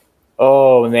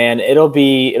 Oh, man, it'll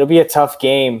be a tough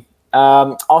game.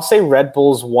 I'll say Red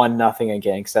Bulls 1-0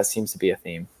 again because that seems to be a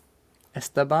theme.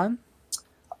 Esteban?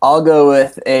 I'll go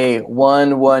with a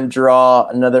 1-1 draw,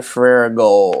 another Ferreira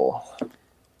goal.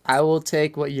 I will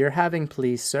take what you're having,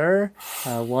 please, sir.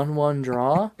 1-1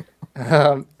 draw.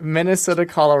 Minnesota,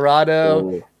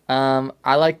 Colorado.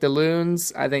 I like the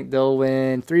Loons. I think they'll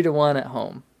win 3-1 at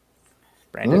home.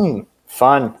 Brandon?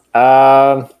 Fun.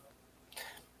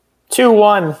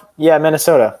 2-1. Yeah,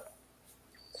 Minnesota.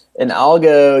 And I'll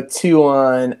go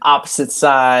 2-1 opposite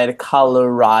side,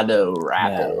 Colorado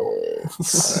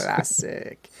Rapids.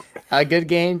 Classic. A good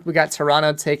game. We got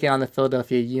Toronto taking on the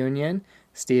Philadelphia Union.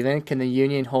 Steven, can the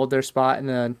Union hold their spot in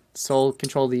the sole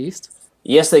control of the East?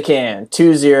 Yes, they can.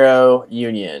 2-0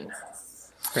 Union.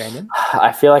 Brandon?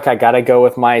 I feel like I got to go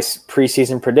with my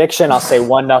preseason prediction. I'll say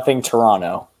 1-0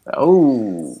 Toronto.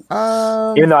 Oh.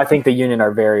 Even though I think the Union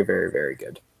are very, very, very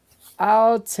good.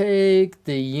 I'll take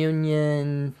the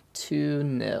Union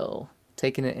 2-0,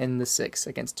 taking it in the 6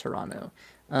 against Toronto.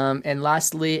 And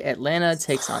lastly, Atlanta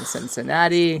takes on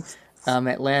Cincinnati.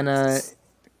 Atlanta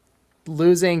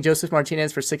losing Joseph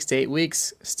Martinez for 6 to 8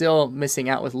 weeks, still missing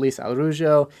out with Luis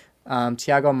Araujo.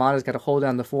 Thiago Almada's got to hold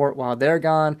down the fort while they're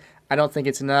gone. I don't think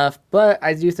it's enough, but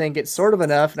I do think it's sort of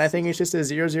enough, and I think it's just a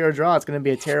 0-0 draw. It's going to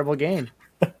be a terrible game.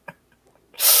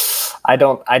 I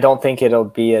don't think it'll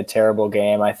be a terrible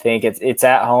game. I think it's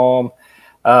at home.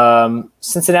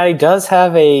 Cincinnati does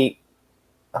have I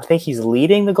think he's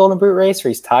leading the Golden Boot race, or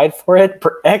he's tied for it.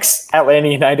 Ex-Atlanta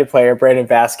United player Brandon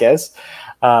Vasquez,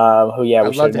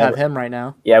 I'd love to have him right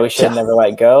now. Yeah, we should never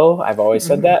let go. I've always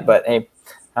said that, but hey,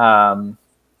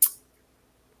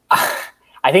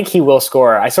 I think he will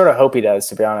score. I sort of hope he does,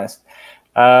 to be honest.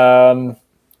 I'll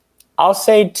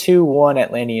say 2-1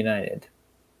 Atlanta United.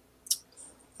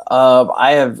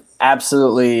 I have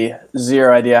absolutely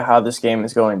zero idea how this game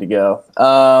is going to go.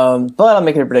 But I'm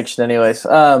making a prediction anyways.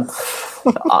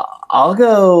 I'll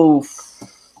go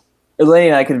Atlanta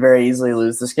United could very easily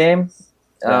lose this game.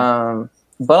 Yeah.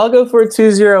 But I'll go for a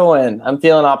 2-0 win. I'm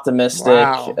feeling optimistic.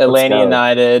 Wow. Atlanta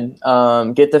United,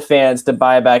 get the fans to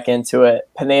buy back into it.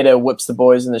 Pineda whips the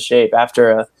boys into shape after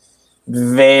a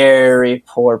very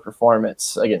poor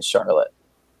performance against Charlotte.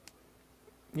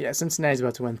 Yeah, Cincinnati's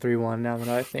about to win 3-1 now that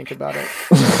I think about it.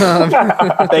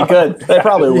 They could. They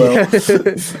probably will.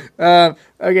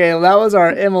 Okay, well, that was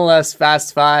our MLS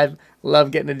Fast 5.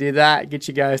 Love getting to do that, get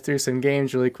you guys through some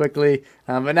games really quickly.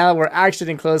 But now we're actually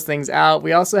going to close things out.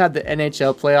 We also have the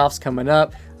NHL playoffs coming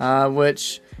up,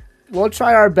 which we'll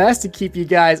try our best to keep you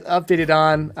guys updated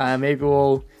on. Maybe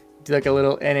we'll do like a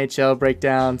little NHL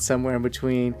breakdown somewhere in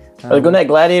between. Are the Gwinnett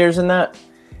Gladiators in that?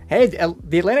 Hey,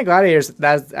 the Atlanta Gladiators,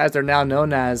 as they're now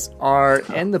known as, are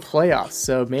in the playoffs.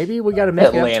 So maybe we got to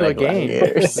make it up to a game.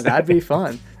 That'd be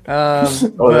fun.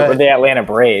 We're the Atlanta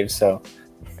Braves, so...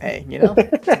 Hey,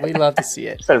 we love to see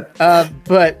it.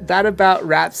 But that about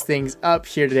wraps things up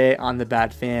here today on The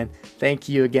Bad Fan. Thank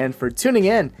you again for tuning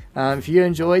in. If you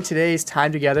enjoyed today's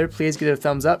time together, please give it a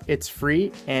thumbs up. It's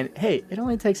free. And hey, it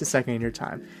only takes a second of your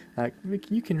time.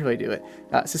 You can really do it.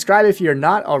 Subscribe if you're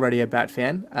not already a Bat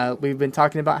fan. We've been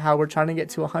talking about how we're trying to get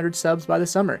to 100 subs by the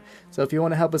summer. So if you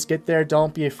want to help us get there,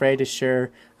 don't be afraid to share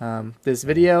this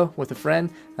video with a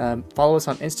friend. Follow us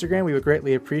on Instagram. We would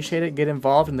greatly appreciate it. Get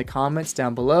involved in the comments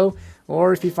down below.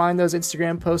 Or if you find those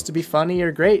Instagram posts to be funny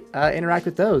or great, interact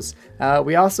with those.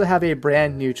 We also have a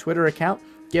brand new Twitter account.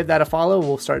 Give that a follow.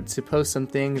 We'll start to post some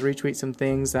things, retweet some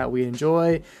things that we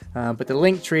enjoy. But the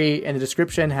link tree in the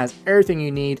description has everything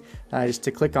you need just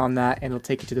to click on that, and it'll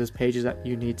take you to those pages that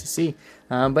you need to see.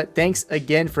 But thanks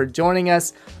again for joining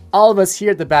us. All of us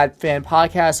here at the Bad Fan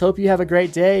Podcast, hope you have a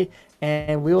great day,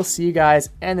 and we will see you guys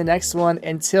in the next one.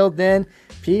 Until then,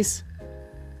 peace